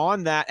bit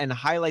on that and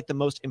highlight the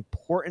most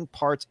important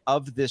parts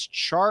of this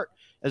chart,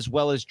 as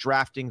well as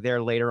drafting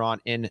there later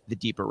on in the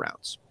deeper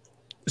rounds?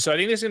 So I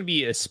think this is going to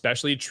be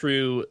especially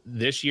true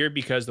this year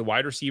because the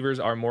wide receivers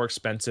are more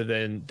expensive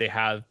than they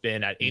have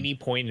been at any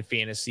point in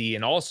fantasy.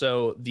 And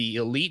also the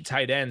elite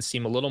tight ends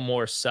seem a little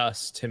more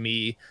sus to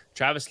me.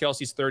 Travis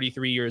Kelce's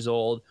 33 years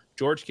old.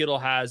 George Kittle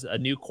has a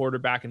new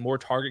quarterback and more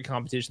target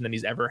competition than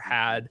he's ever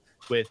had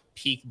with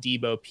peak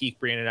Debo, peak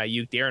Brandon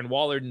Ayuk. Darren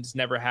Waller's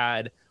never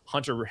had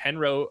Hunter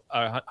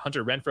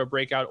Renfrow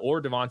breakout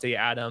or Devontae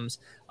Adams.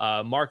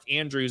 Mark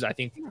Andrews, I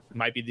think,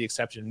 might be the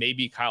exception.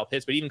 Maybe Kyle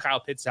Pitts, but even Kyle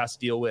Pitts has to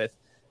deal with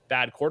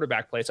bad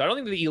quarterback play. So I don't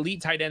think the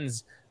elite tight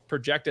ends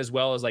project as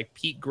well as like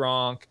peak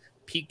Gronk,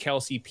 peak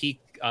Kelce,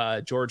 peak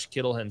George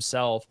Kittle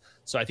himself.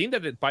 So I think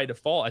that by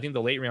default, I think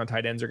the late round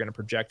tight ends are going to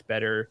project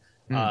better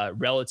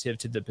relative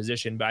to the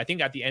position. But I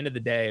think at the end of the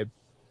day,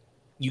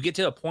 you get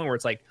to a point where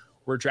it's like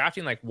we're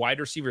drafting like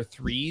wide receiver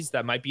 3s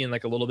that might be in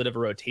like a little bit of a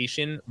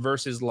rotation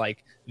versus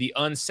like the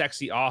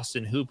unsexy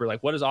Austin Hooper.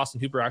 Like, what is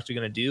Austin Hooper actually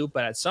going to do?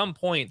 But at some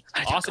point,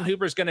 Austin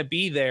Hooper is going to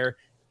be there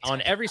on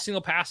every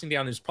single passing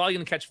down. He's probably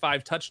going to catch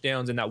 5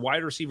 touchdowns, and that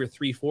wide receiver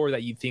 3-4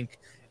 that you think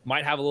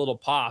might have a little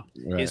pop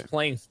is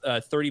playing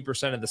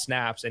 30% of the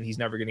snaps, and he's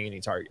never getting any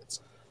targets.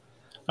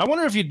 I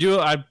wonder if you do,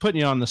 I'm putting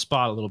you on the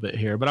spot a little bit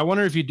here, but I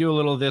wonder if you do a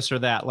little of this or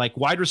that, like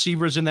wide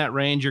receivers in that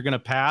range, you're going to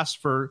pass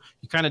for,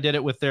 you kind of did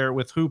it with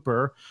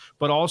Hooper,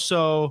 but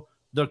also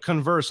the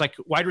converse, like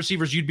wide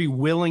receivers you'd be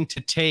willing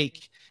to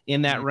take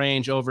in that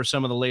range over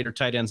some of the later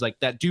tight ends like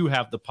that do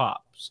have the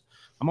pops.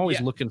 I'm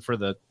always looking for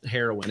the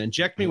heroin.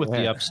 Inject me with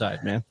the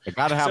upside, man. I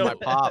gotta have my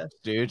pops,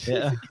 dude.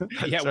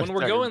 Yeah, when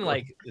we're going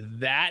like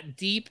that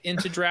deep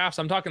into drafts,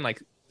 I'm talking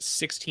like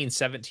 16,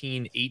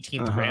 17,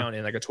 18th round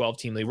in like a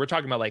 12-team league. We're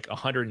talking about like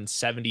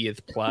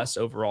 170th plus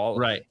overall.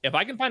 Right. If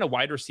I can find a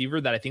wide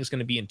receiver that I think is going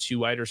to be in 2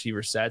 wide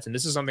receiver sets, and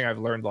this is something I've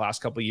learned the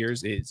last couple of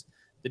years, is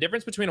the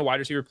difference between a wide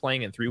receiver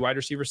playing in 3 wide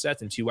receiver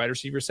sets and 2 wide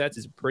receiver sets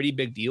is a pretty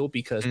big deal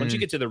because once you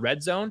get to the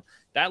red zone,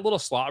 that little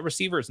slot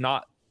receiver is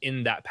not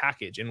in that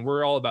package, and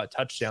we're all about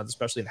touchdowns,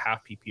 especially in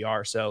half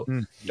PPR. So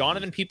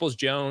Donovan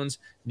Peoples-Jones,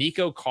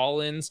 Nico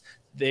Collins,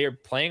 they're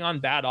playing on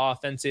bad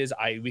offenses.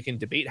 We can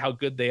debate how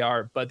good they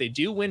are, but they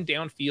do win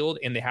downfield,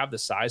 and they have the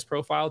size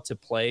profile to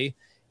play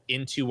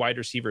into wide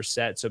receiver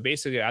sets. So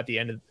basically, at the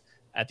end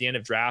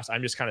of drafts,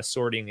 I'm just kind of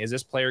sorting: is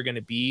this player going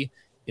to be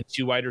in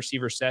 2 wide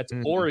receiver sets,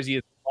 or is he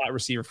a slot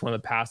receiver for one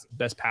of the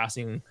best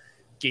passing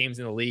games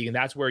in the league? And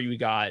that's where you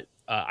got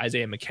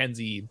Isaiah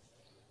McKenzie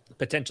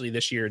potentially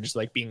this year, just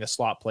like being a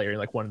slot player in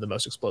like one of the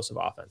most explosive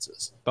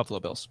offenses. Buffalo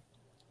Bills.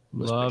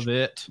 Love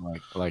it.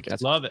 Like it.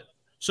 Love it.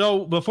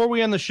 So before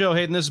we end the show,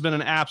 Hayden, this has been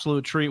an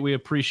absolute treat. We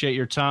appreciate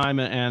your time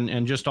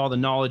and just all the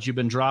knowledge you've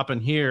been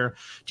dropping here.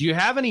 Do you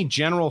have any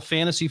general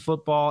fantasy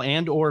football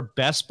and or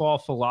best ball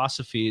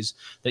philosophies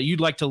that you'd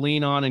like to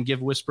lean on and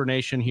give Whisper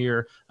Nation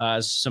here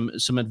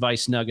some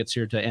advice nuggets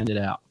here to end it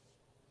out?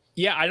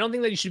 Yeah, I don't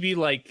think that you should be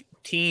like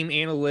team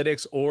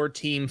analytics or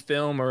team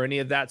film or any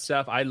of that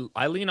stuff. I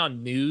lean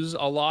on news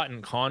a lot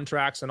and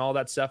contracts and all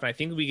that stuff. And I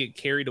think we get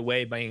carried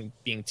away by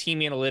being team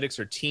analytics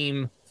or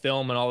team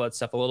film and all that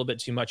stuff a little bit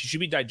too much. You should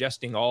be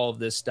digesting all of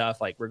this stuff.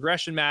 Like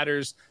regression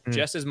matters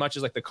just as much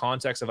as like the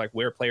context of like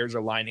where players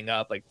are lining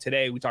up. Like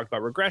today we talked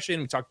about regression.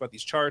 We talked about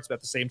these charts, but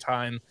at the same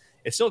time,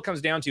 it still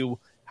comes down to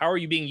how are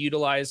you being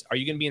utilized? Are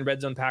you going to be in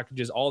red zone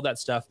packages? All that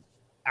stuff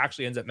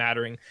actually ends up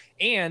mattering.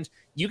 And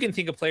you can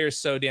think a player is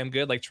so damn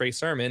good like Trey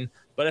Sermon,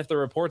 but if the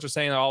reports are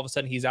saying that all of a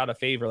sudden he's out of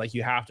favor, like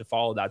you have to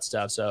follow that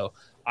stuff. So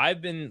I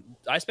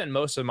spent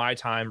most of my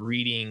time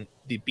reading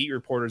the beat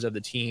reporters of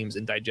the teams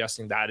and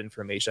digesting that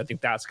information. I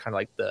think that's kind of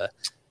like the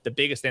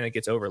biggest thing that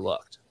gets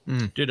overlooked.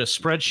 Dude, a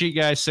spreadsheet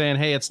guy saying,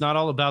 hey, it's not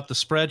all about the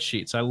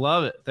spreadsheets. I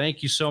love it.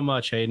 Thank you so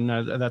much, Hayden.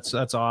 That's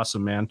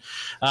awesome, man.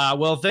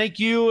 Well, thank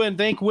you, and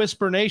thank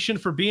Whisper Nation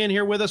for being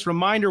here with us.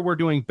 Reminder, we're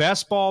doing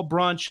Best Ball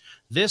Brunch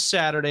this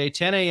Saturday,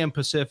 10 a.m.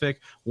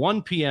 Pacific,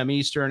 1 p.m.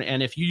 Eastern.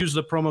 And if you use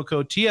the promo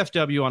code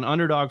TFW on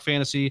Underdog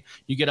Fantasy,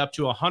 you get up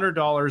to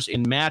 $100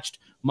 in matched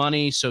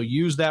money. So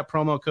use that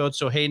promo code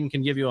so Hayden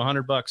can give you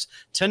 $100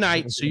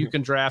 tonight so you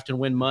can draft and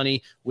win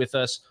money with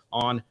us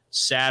on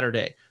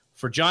Saturday.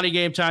 For Johnny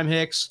Game Time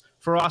Hicks,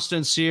 for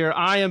Austin Sear,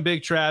 I am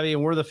Big Travie,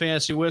 and we're the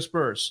Fantasy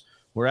Whisperers.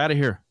 We're out of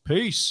here.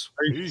 Peace.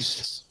 Right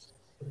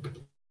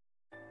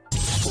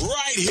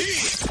here.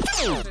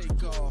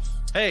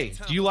 Hey,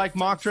 do you like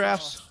mock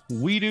drafts?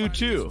 We do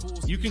too.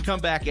 You can come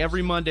back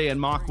every Monday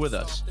and mock with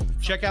us.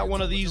 Check out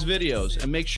one of these videos and make sure